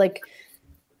trying, like,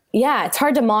 yeah, it's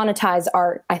hard to monetize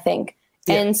art, I think.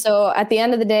 Yeah. And so at the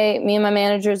end of the day, me and my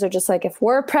managers are just like, if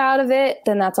we're proud of it,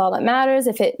 then that's all that matters.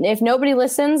 If nobody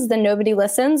listens, then nobody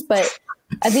listens. But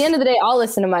at the end of the day, I'll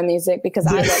listen to my music because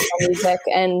I love my music,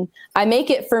 and I make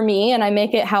it for me, and I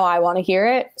make it how I want to hear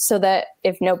it, so that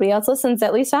if nobody else listens,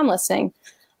 at least I'm listening.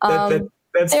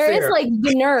 That's there fair. Is like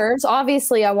the nerves.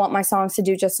 Obviously, I want my songs to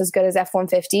do just as good as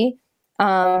F-150.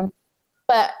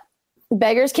 But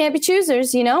beggars can't be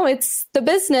choosers. You know, it's the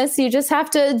business. You just have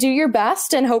to do your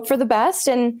best and hope for the best,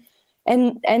 and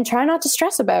try not to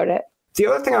stress about it. The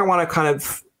other thing I want to kind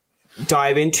of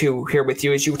dive into here with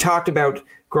you is you talked about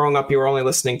growing up, you were only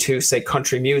listening to, say,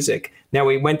 country music. Now,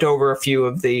 we went over a few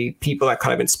of the people that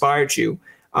kind of inspired you.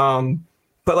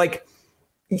 But like,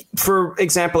 for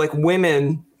example, like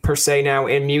women per se now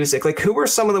in music, like who were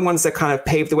some of the ones that kind of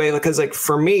paved the way? Because like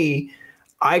for me,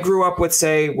 I grew up with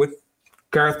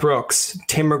Garth Brooks,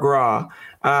 Tim McGraw.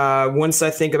 Once I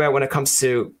think about when it comes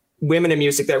to women in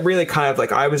music, that really kind of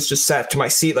like, I was just sat to my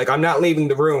seat. Like, I'm not leaving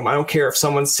the room. I don't care if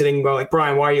someone's sitting going like,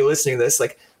 Brian, why are you listening to this?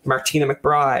 Like Martina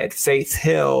McBride, Faith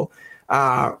Hill,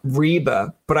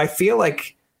 Reba. But I feel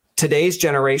like today's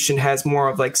generation has more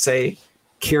of like, say,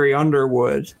 Carrie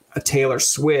Underwood, a Taylor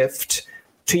Swift.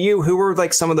 To you, who were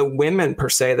like some of the women per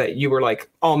se that you were like,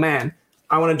 oh man,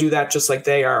 I want to do that just like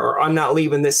they are, or I'm not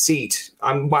leaving this seat,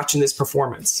 I'm watching this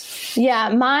performance? Yeah,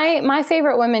 my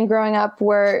favorite women growing up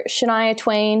were Shania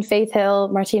Twain, Faith Hill,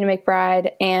 Martina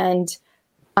McBride, and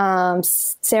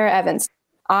Sarah Evans.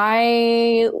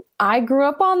 I grew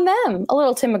up on them. A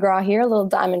little Tim McGraw here, a little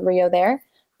Diamond Rio there.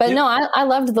 But yeah. No, I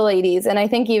loved the ladies. And I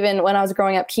think even when I was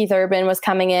growing up, Keith Urban was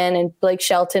coming in, and Blake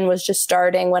Shelton was just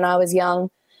starting when I was young.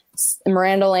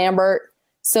 Miranda Lambert.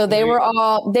 So they were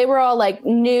all like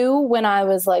new when I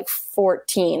was like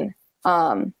 14.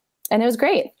 And it was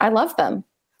great. I love them.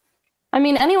 I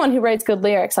mean, anyone who writes good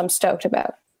lyrics, I'm stoked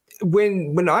about.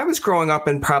 When I was growing up,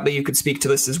 and probably you could speak to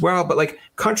this as well, but like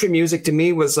country music to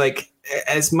me was like,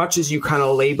 as much as you kind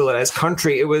of label it as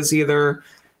country, it was either,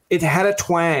 it had a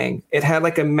twang, it had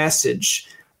like a message.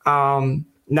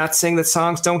 Not saying that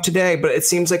songs don't today, but it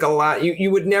seems like a lot.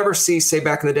 You would never see, say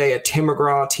back in the day, a Tim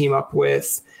McGraw team up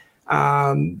with,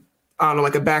 I don't know,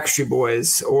 like a Backstreet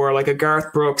Boys, or like a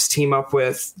Garth Brooks team up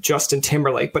with Justin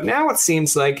Timberlake. But now it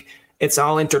seems like it's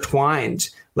all intertwined.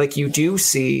 Like you do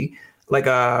see like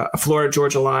a Florida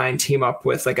Georgia Line team up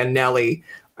with like a Nelly,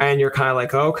 and you're kind of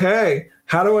like, okay,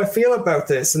 how do I feel about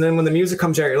this? And then when the music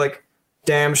comes out, you're like,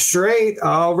 damn straight.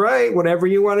 All right. Whatever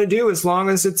you want to do, as long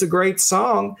as it's a great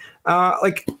song.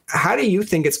 Like, how do you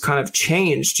think it's kind of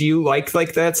changed? Do you like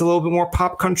that's a little bit more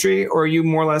pop country, or are you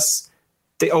more or less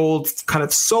the old kind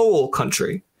of soul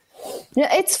country?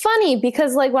 Yeah, it's funny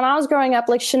because like when I was growing up,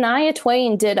 like Shania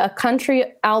Twain did a country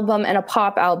album and a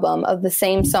pop album of the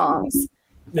same songs.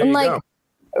 There and like,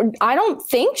 go. I don't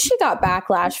think she got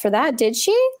backlash for that. Did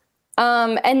she?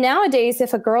 And nowadays,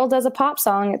 if a girl does a pop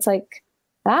song, it's like,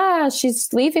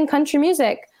 she's leaving country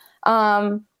music.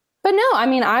 But no, I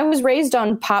mean, I was raised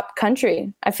on pop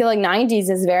country. I feel like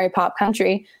 90s is very pop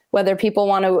country, whether people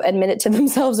want to admit it to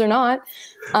themselves or not.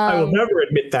 I will never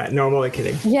admit that. No, I'm only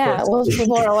kidding. Yeah, well,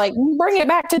 people are like, bring it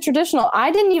back to traditional.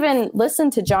 I didn't even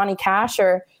listen to Johnny Cash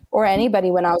or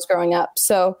anybody when I was growing up.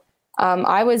 So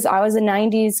I was a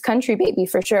 90s country baby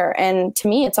for sure. And to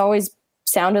me, it's always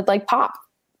sounded like pop.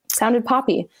 Sounded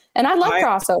poppy. And I love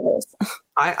crossovers.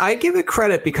 I give it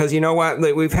credit because you know what?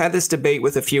 Like, we've had this debate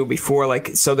with a few before. Like,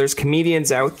 so there's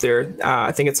comedians out there.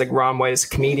 I think it's like Ron White is a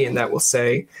comedian that will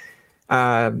say,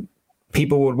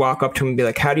 people would walk up to him and be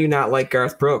like, how do you not like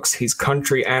Garth Brooks? He's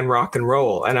country and rock and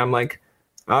roll. And I'm like,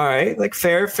 all right, like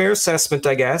fair assessment,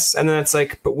 I guess. And then it's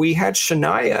like, but we had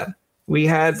Shania we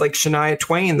had like Shania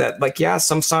Twain that like, yeah,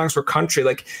 some songs were country.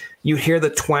 Like you hear the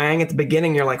twang at the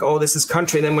beginning, you're like, oh, this is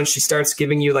country. And then when she starts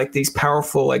giving you like these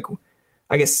powerful, like,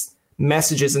 I guess,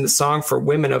 messages in the song for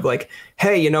women of like,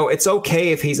 hey, you know, it's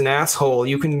okay if he's an asshole.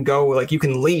 You can go, like, you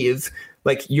can leave.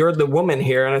 Like, you're the woman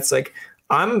here. And it's like,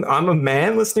 I'm a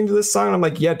man listening to this song. And I'm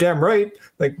like, yeah, damn right.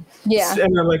 Like, yeah.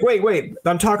 And I'm like, wait,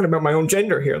 I'm talking about my own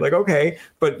gender here. Like, okay,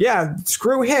 but yeah,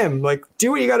 screw him. Like,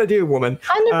 do what you got to do, woman.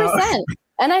 100%.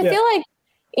 And I feel like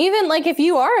even like if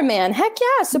you are a man, heck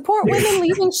yeah, support women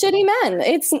leaving shitty men.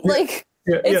 It's like,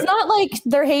 it's not like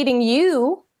they're hating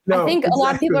you. No, I think a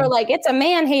lot of people are like, it's a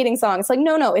man hating song. It's like,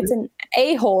 no, it's an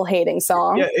a-hole hating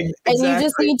song. Yeah, exactly. And you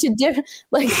just need to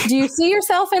do you see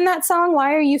yourself in that song?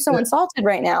 Why are you so insulted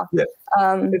right now? Yeah.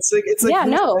 It's like, yeah,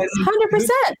 no, 100%.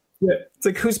 Yeah. It's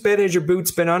like, whose bed has your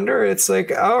boots been under? It's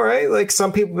like, all right. Like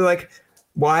some people be like,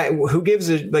 why, who gives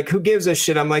a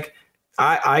shit? I'm like,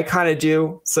 I kind of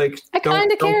do. It's like, I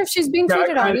kind of care if she's being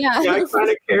cheated on. Yeah. I kind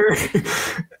of care.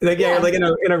 Like, like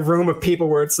in a room of people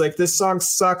where it's like, this song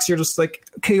sucks. You're just like,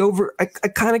 okay, I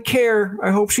kind of care.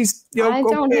 I hope she's, I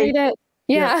don't hate it.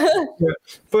 Yeah.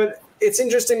 But it's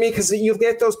interesting to me because you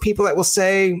get those people that will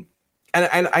say,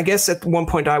 and I guess at one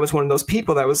point I was one of those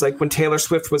people that was like, when Taylor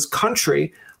Swift was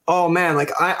country, oh man,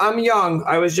 like I'm young.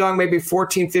 I was young, maybe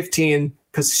 14, 15,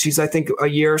 because she's, I think, a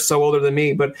year or so older than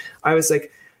me. But I was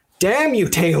like, damn you,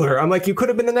 Taylor. I'm like, you could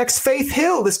have been the next Faith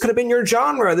Hill. This could have been your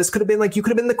genre. This could have been like, you could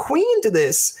have been the queen to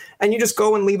this. And you just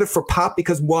go and leave it for pop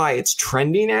because why? It's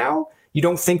trendy now. You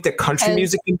don't think that country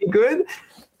music can be good.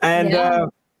 And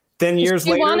then years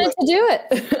later. You wanted to do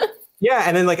it. Yeah.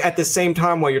 And then like at the same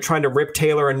time, while you're trying to rip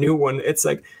Taylor a new one, it's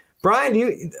like,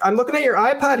 Brian, I'm looking at your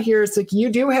iPod here. It's like,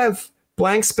 you do have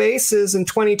blank spaces and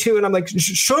 22. And I'm like,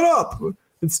 shut up.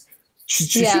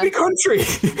 She should be country.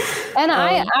 And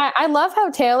I love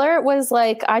how Taylor was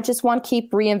like, I just want to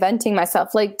keep reinventing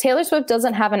myself. Like Taylor Swift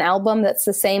doesn't have an album that's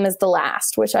the same as the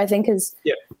last, which I think is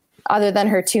other than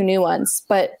her 2 new ones.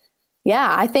 But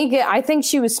yeah, I think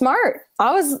she was smart.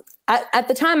 I was at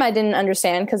the time I didn't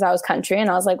understand because I was country and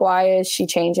I was like, why is she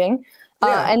changing?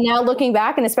 And now looking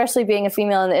back, and especially being a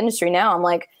female in the industry now, I'm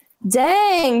like,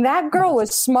 dang, that girl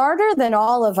was smarter than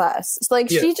all of us. It's like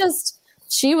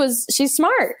she's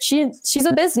smart. She's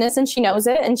a business and she knows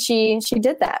it. And she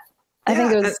did that. I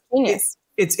think it was genius.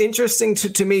 It's interesting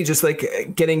to me, just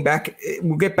like getting back,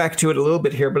 we'll get back to it a little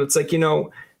bit here, but it's like, you know,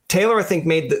 Taylor, I think to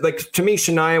me,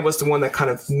 Shania was the one that kind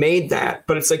of made that,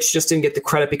 but it's like, she just didn't get the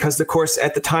credit because of course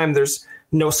at the time there's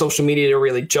no social media to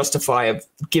really justify of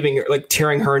giving her, like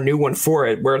tearing her a new one for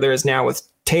it, where there is now with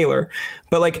Taylor.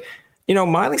 But like, you know,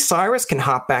 Miley Cyrus can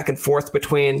hop back and forth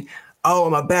between, oh,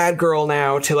 I'm a bad girl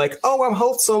now, to like, oh, I'm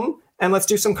wholesome and let's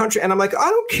do some country. And I'm like, I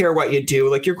don't care what you do.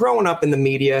 Like, you're growing up in the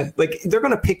media. Like, they're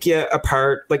going to pick you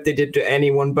apart like they did to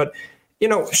anyone. But, you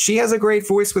know, she has a great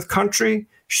voice with country.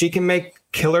 She can make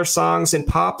killer songs in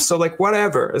pop. So, like,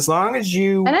 whatever, as long as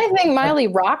you. And I think Miley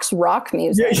rocks rock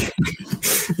music.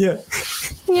 Yeah.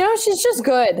 You know, she's just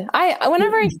good.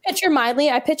 Whenever I picture Miley,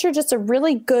 I picture just a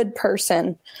really good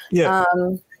person. Yeah.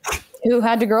 Who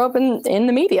had to grow up in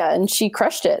the media, and she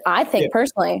crushed it. I think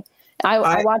personally,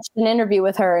 I watched an interview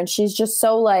with her and she's just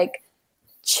so like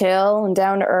chill and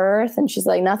down to earth. And she's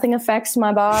like, nothing affects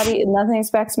my body. Nothing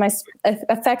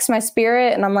affects my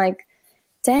spirit. And I'm like,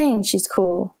 dang, she's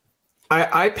cool.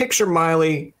 I picture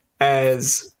Miley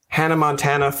as Hannah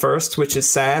Montana first, which is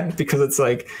sad because it's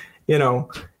like, you know,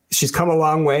 she's come a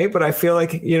long way, but I feel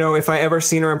like, you know, if I ever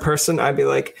seen her in person, I'd be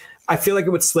like, I feel like it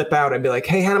would slip out. I'd be like,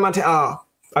 hey, Hannah Montana. Oh,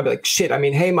 I'd be like, shit. I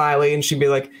mean, hey, Miley. And she'd be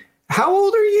like, how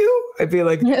old are you? I'd be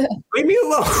like, leave me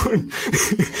alone.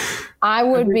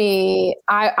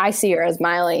 I see her as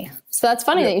Miley. So that's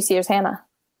funny that you see her as Hannah.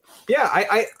 Yeah.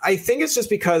 I think it's just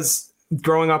because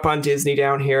growing up on Disney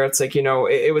down here, it's like, you know,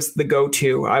 it was the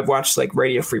go-to. I've watched like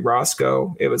Radio Free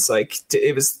Roscoe. It was,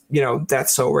 you know,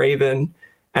 That's So Raven.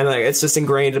 And like, it's just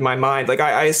ingrained in my mind. Like,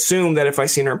 I assume that if I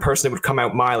seen her in person, it would come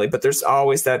out Miley, but there's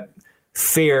always that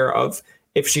fear of,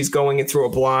 if she's going through a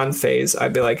blonde phase,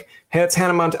 I'd be like, hey, it's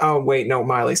Hannah Montana. Oh, wait, no,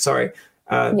 Miley, sorry.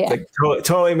 Like,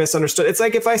 totally misunderstood. It's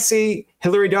like if I see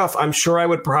Hilary Duff, I'm sure I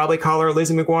would probably call her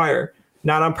Lizzie McGuire.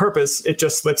 Not on purpose. It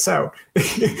just slips out.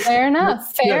 Fair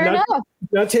enough. Fair enough.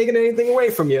 Not taking anything away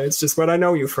from you. It's just what I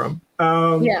know you from.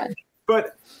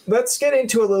 But let's get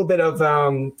into a little bit of,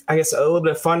 I guess, a little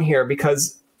bit of fun here,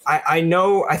 because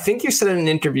I think you said in an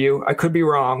interview, I could be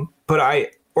wrong, but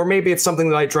or maybe it's something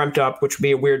that I dreamt up, which would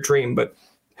be a weird dream, but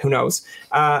who knows?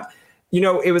 You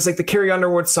know, it was like the Carrie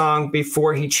Underwood song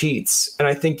Before He Cheats. And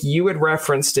I think you had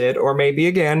referenced it, or maybe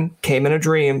again, came in a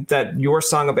dream, that your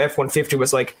song of F-150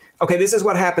 was like, okay, this is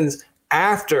what happens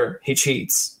after he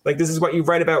cheats. Like, this is what you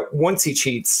write about once he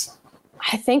cheats.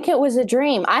 I think it was a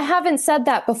dream. I haven't said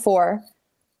that before.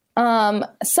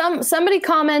 Somebody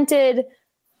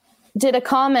did a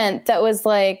comment that was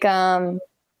like,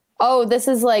 oh, this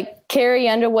is like Carrie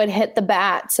Underwood hit the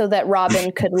bat so that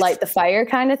Robyn could light the fire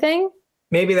kind of thing.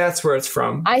 Maybe that's where it's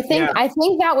from. I think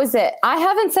that was it. I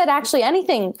haven't said actually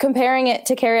anything comparing it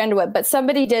to Carrie Underwood, but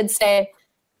somebody did say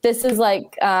this is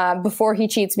like Before He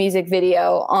Cheats music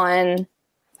video on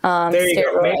there you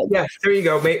steroids. go. Maybe, yeah, there you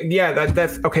go. Maybe, yeah,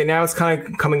 that's okay. Now it's kind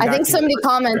of coming back. I think somebody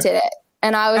commented it,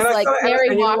 and I was like,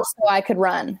 Carrie walked so I could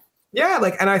run. Yeah,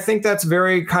 like, and I think that's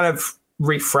very kind of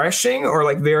refreshing or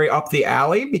like very up the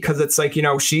alley, because it's like, you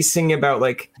know, she's singing about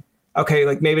like, okay,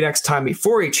 like maybe next time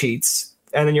before he cheats.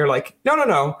 And then you're like,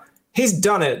 no, he's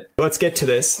done it. Let's get to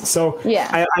this. So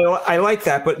yeah, I like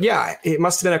that. But yeah, it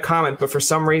must have been a comment. But for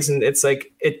some reason, it's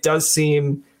like, it does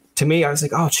seem to me, I was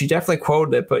like, oh, she definitely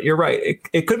quoted it. But you're right.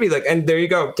 It could be like, and there you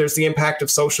go. There's the impact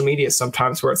of social media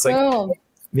sometimes where it's like,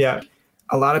 yeah,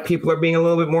 a lot of people are being a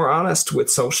little bit more honest with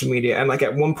social media. And like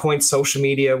at one point, social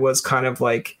media was kind of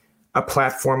like a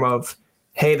platform of,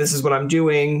 hey, this is what I'm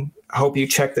doing. I hope you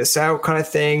check this out kind of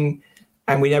thing.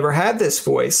 And we never had this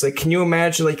voice. Like, can you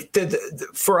imagine, like,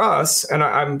 for us, and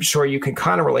I'm sure you can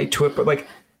kind of relate to it, but like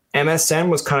MSN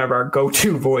was kind of our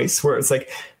go-to voice, where it's like,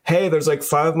 hey, there's like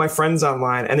 5 of my friends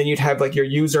online. And then you'd have like your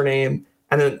username.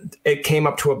 And then it came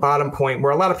up to a bottom point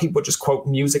where a lot of people just quote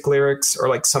music lyrics or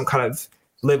like some kind of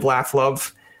live, laugh,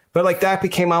 love. But like that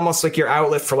became almost like your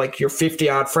outlet for like your 50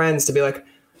 odd friends to be like,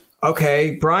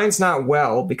 okay, Brian's not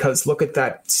well because look at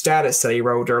that status that he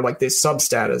wrote, or like this sub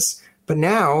status. But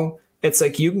now it's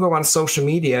like you can go on social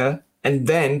media and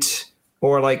vent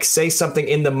or like say something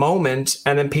in the moment.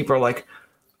 And then people are like,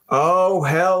 oh,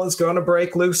 hell is going to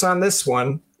break loose on this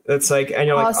one. It's like, and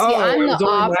you're like, I'm the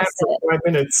opposite. For 5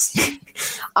 minutes.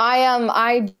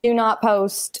 I do not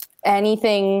post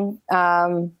anything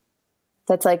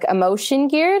that's like emotion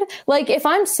geared. Like if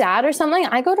I'm sad or something,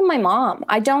 I go to my mom.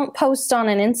 I don't post on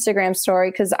an Instagram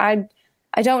story because I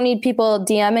don't need people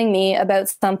DMing me about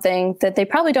something that they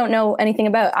probably don't know anything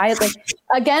about. I like,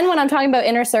 again, when I'm talking about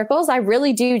inner circles, I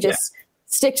really do just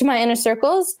stick to my inner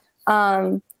circles.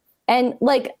 And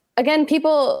like, again,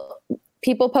 people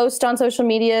post on social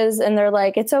medias and they're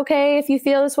like, it's okay if you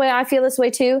feel this way. I feel this way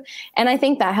too. And I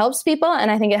think that helps people.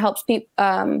 And I think it helps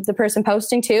the person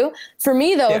posting too. For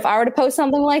me though, if I were to post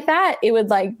something like that, it would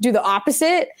like do the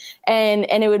opposite and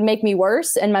it would make me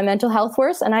worse and my mental health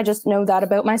worse. And I just know that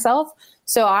about myself.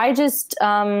 So I just,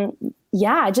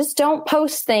 I just don't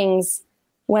post things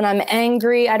when I'm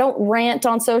angry. I don't rant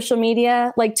on social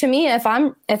media. Like to me, if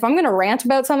I'm going to rant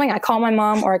about something, I call my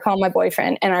mom or I call my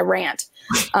boyfriend and I rant.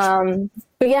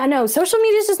 But yeah, no, social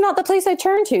media is just not the place I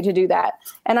turn to do that.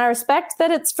 And I respect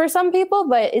that it's for some people,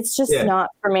 but it's just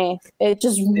not for me. It's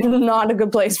just not a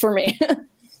good place for me.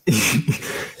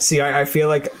 See, I feel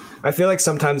like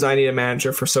sometimes I need a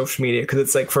manager for social media, because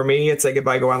it's like, for me, it's like if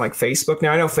I go on like Facebook.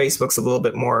 Now I know Facebook's a little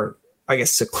bit more, I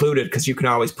guess, secluded because you can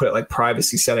always put like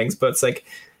privacy settings, but it's like,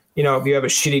 you know, if you have a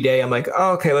shitty day, I'm like,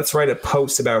 oh, okay, let's write a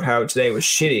post about how today was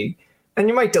shitty. And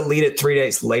you might delete it 3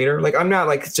 days later. Like, I'm not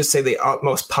like, just say the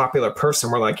most popular person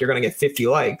where like, you're going to get 50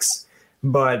 likes.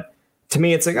 But to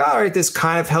me, it's like, all right, this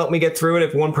kind of helped me get through it.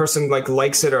 If one person like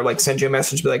likes it or like sends you a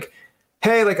message, be like,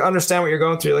 hey, like, understand what you're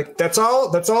going through. Like, that's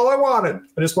all I wanted.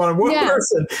 I just wanted one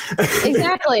person.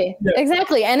 Exactly.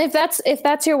 Exactly. And if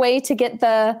that's your way to get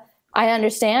I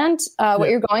understand what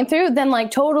you're going through, then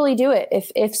like totally do it.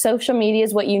 If social media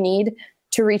is what you need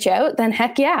to reach out, then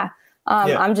heck yeah.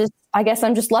 I guess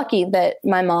I'm just lucky that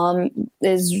my mom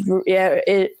is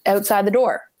outside the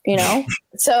door, you know,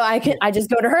 so I just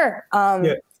go to her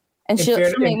and she'll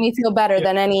make me feel better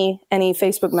than any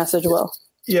Facebook message will.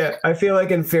 Yeah, I feel like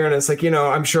in fairness, like, you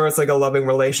know, I'm sure it's like a loving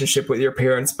relationship with your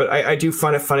parents, but I do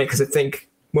find it funny because I think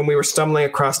when we were stumbling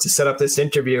across to set up this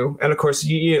interview, and of course,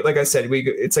 you like I said,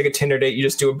 it's like a Tinder date. You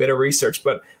just do a bit of research,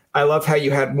 but I love how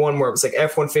you had one where it was like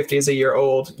F-150 is a year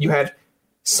old. You had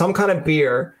some kind of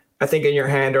beer, I think, in your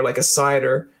hand, or like a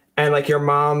cider. And like your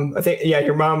mom, I think,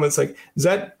 your mom was like, is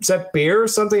that beer or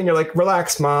something? And you're like,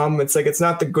 relax, mom. It's like, it's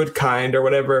not the good kind or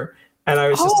whatever. And I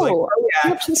was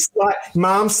just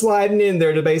mom sliding in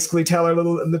there to basically tell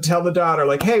the daughter,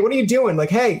 like, hey, what are you doing?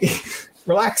 Like, hey,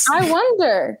 relax. I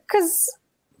wonder, because,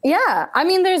 I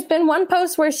mean, there's been one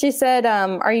post where she said,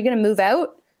 are you going to move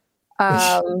out?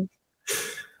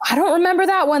 I don't remember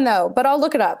that one though, but I'll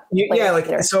look it up.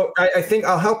 So I think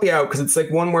I'll help you out, because it's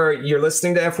like one where you're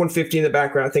listening to F-150 in the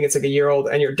background. I think it's like a year old,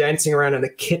 and you're dancing around in the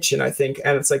kitchen, I think.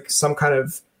 And it's like some kind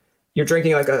of you're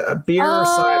drinking like a beer or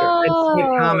cider, and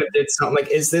somebody commented something like,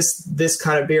 is this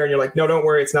kind of beer? And you're like, no, don't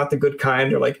worry, it's not the good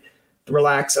kind, or like,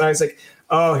 relax. And I was like,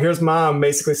 oh, here's mom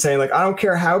basically saying like, I don't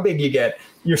care how big you get,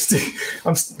 you're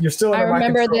still I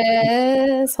remember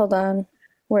this. Hold on.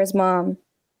 Where's mom?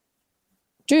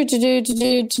 I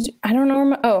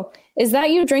don't know. Is that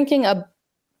you drinking a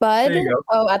Bud?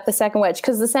 At the Second Wedge,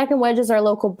 because the Second Wedge is our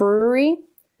local brewery.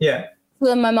 Yeah. So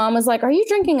then my mom was like, are you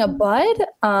drinking a Bud?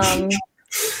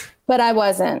 But I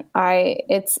wasn't.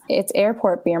 It's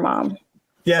airport beer, mom.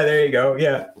 Yeah, there you go.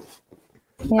 Yeah.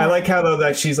 I like how though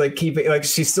that she's like keeping, like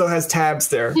she still has tabs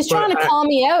there. She's trying to call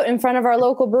me out in front of our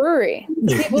local brewery.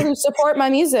 People who support my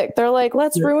music, they're like,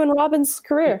 let's ruin Robyn's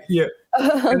career. Yeah.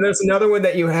 And there's another one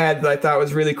that you had that I thought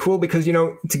was really cool, because, you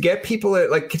know, to get people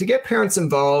to get parents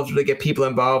involved, or to get people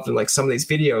involved in like some of these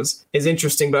videos is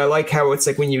interesting. But I like how it's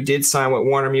like when you did sign with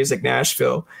Warner Music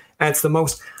Nashville, and it's the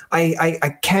most,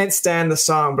 I can't stand the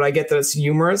song, but I get that it's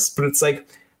humorous, but it's like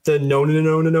the no.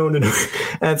 And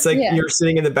it's like, you're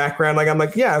sitting in the background. Like, I'm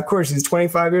like, yeah, of course, she's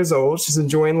 25 years old. She's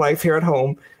enjoying life here at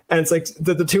home. And it's like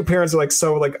the two parents are like,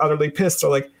 so like utterly pissed. They're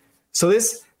like, so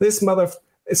this mother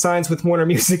signs with Warner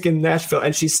Music in Nashville,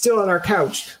 and she's still on our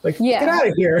couch. Like, get out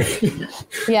of here.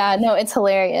 Yeah, no, it's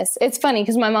hilarious. It's funny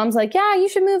because my mom's like, yeah, you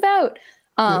should move out.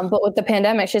 But with the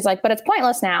pandemic, she's like, but it's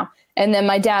pointless now. And then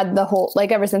my dad,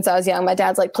 ever since I was young, my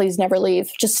dad's like, please never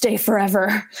leave. Just stay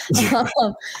forever.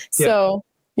 So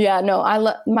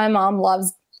my mom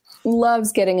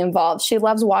loves getting involved. She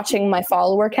loves watching my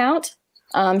follower count.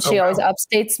 She always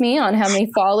updates me on how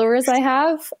many followers I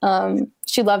have.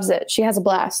 She loves it. She has a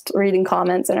blast reading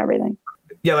comments and everything.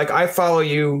 Yeah, like I follow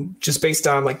you just based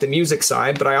on like the music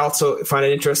side, but I also find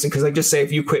it interesting because I just say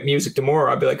if you quit music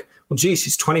tomorrow, I'd be like, well, geez,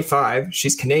 she's 25,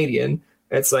 she's Canadian.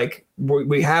 It's like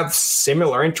we have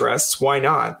similar interests. Why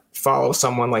not follow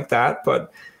someone like that?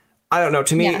 But I don't know.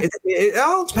 To me, it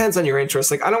all depends on your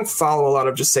interests. Like I don't follow a lot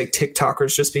of just say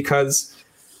TikTokers just because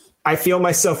I feel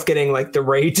myself getting like the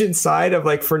rage inside of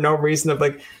like for no reason of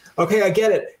like, okay, I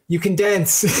get it. You can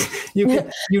dance. you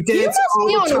dance. You must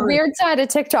be on a weird side of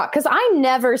TikTok because I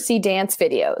never see dance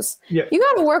videos. Yeah. You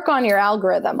got to work on your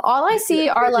algorithm. All I see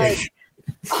are like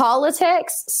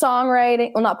politics,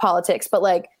 songwriting. Well, not politics, but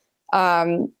like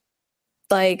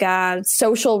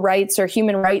social rights or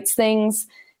human rights things.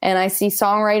 And I see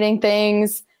songwriting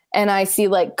things. And I see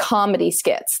like comedy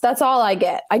skits. That's all I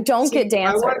get. I don't get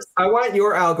dancers. I want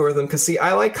your algorithm because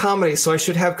I like comedy, so I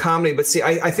should have comedy. But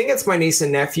I think it's my niece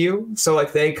and nephew. So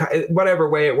like whatever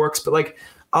way it works. But like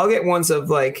I'll get ones of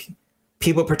like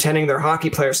people pretending they're hockey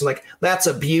players and like, that's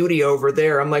a beauty over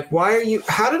there. I'm like,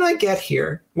 how did I get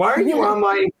here? Why are you on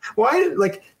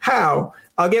how?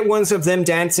 I'll get ones of them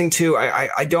dancing too.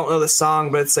 I don't know the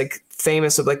song, but it's like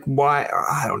famous of like YEM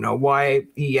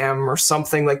or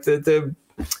something like the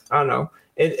I don't know.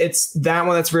 It's that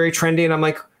one that's very trendy. And I'm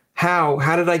like, how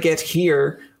did I get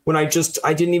here when I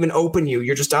didn't even open you?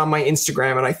 You're just on my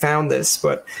Instagram and I found this,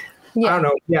 but I don't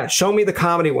know. Yeah. Show me the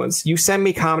comedy ones. You send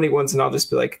me comedy ones and I'll just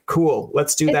be like, cool,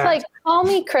 let's do that. It's like Call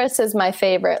Me Chris is my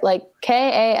favorite. Like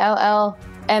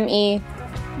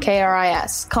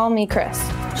KALLMEKRIS. Call Me Chris.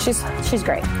 She's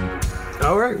great.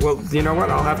 All right. Well, you know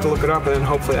what? I'll have to look it up, and then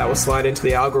hopefully that will slide into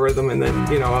the algorithm, and then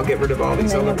I'll get rid of all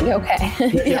these other. You'll be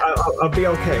okay. I'll be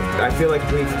okay. I feel like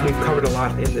we've covered a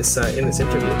lot in this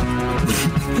interview.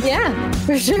 Yeah,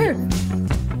 for sure.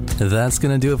 That's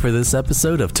going to do it for this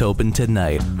episode of Tobin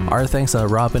Tonight. Our thanks to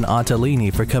Robyn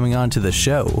Ottolini for coming on to the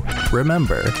show.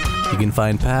 Remember, you can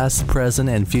find past, present,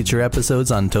 and future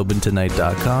episodes on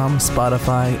TobinTonight.com,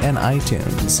 Spotify, and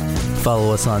iTunes.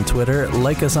 Follow us on Twitter,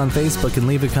 like us on Facebook, and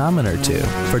leave a comment or two.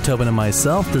 For Tobin and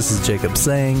myself, this is Jacob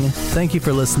saying thank you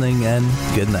for listening and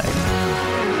good night.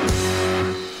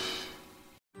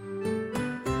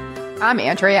 I'm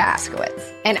Andrea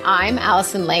Askowitz. And I'm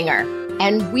Allison Langer.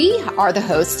 And we are the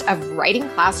hosts of Writing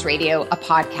Class Radio, a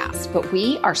podcast, but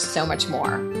we are so much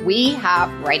more. We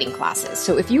have writing classes.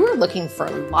 So if you are looking for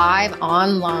live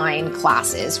online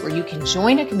classes where you can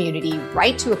join a community,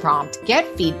 write to a prompt, get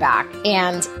feedback,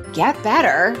 and get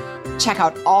better, check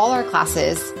out all our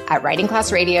classes at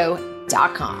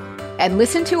writingclassradio.com. And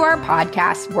listen to our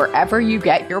podcast wherever you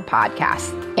get your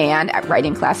podcasts and at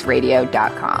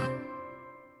writingclassradio.com.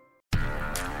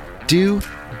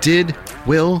 Did,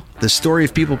 Will, the Story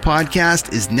of People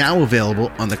podcast is now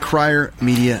available on the Crier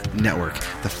Media Network.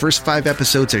 The first 5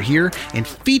 episodes are here and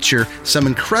feature some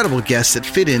incredible guests that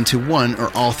fit into one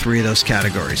or all 3 of those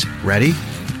categories. Ready?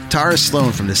 Tara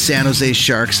Sloan from the San Jose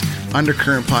Sharks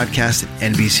Undercurrent podcast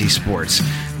at NBC Sports.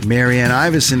 Marianne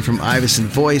Iveson from Iveson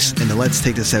Voice and the Let's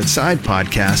Take This Outside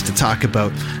podcast to talk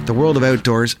about the world of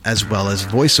outdoors as well as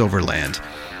voiceover land.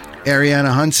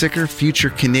 Ariana Hunsicker,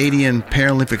 future Canadian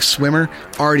Paralympic swimmer,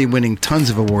 already winning tons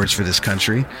of awards for this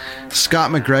country. Scott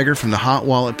McGregor from the Hot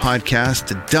Wallet podcast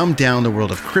to dumb down the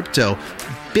world of crypto,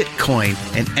 Bitcoin,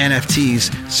 and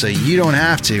NFTs so you don't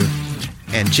have to.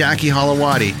 And Jackie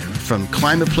Holowati from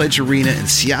Climate Pledge Arena in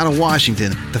Seattle,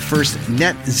 Washington, the first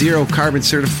net zero carbon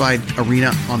certified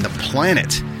arena on the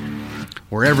planet.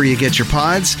 Wherever you get your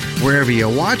pods, wherever you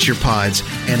watch your pods,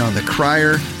 and on the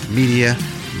Crier Media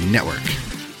Network.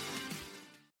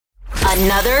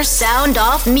 Another Sound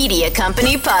Off Media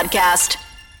Company podcast.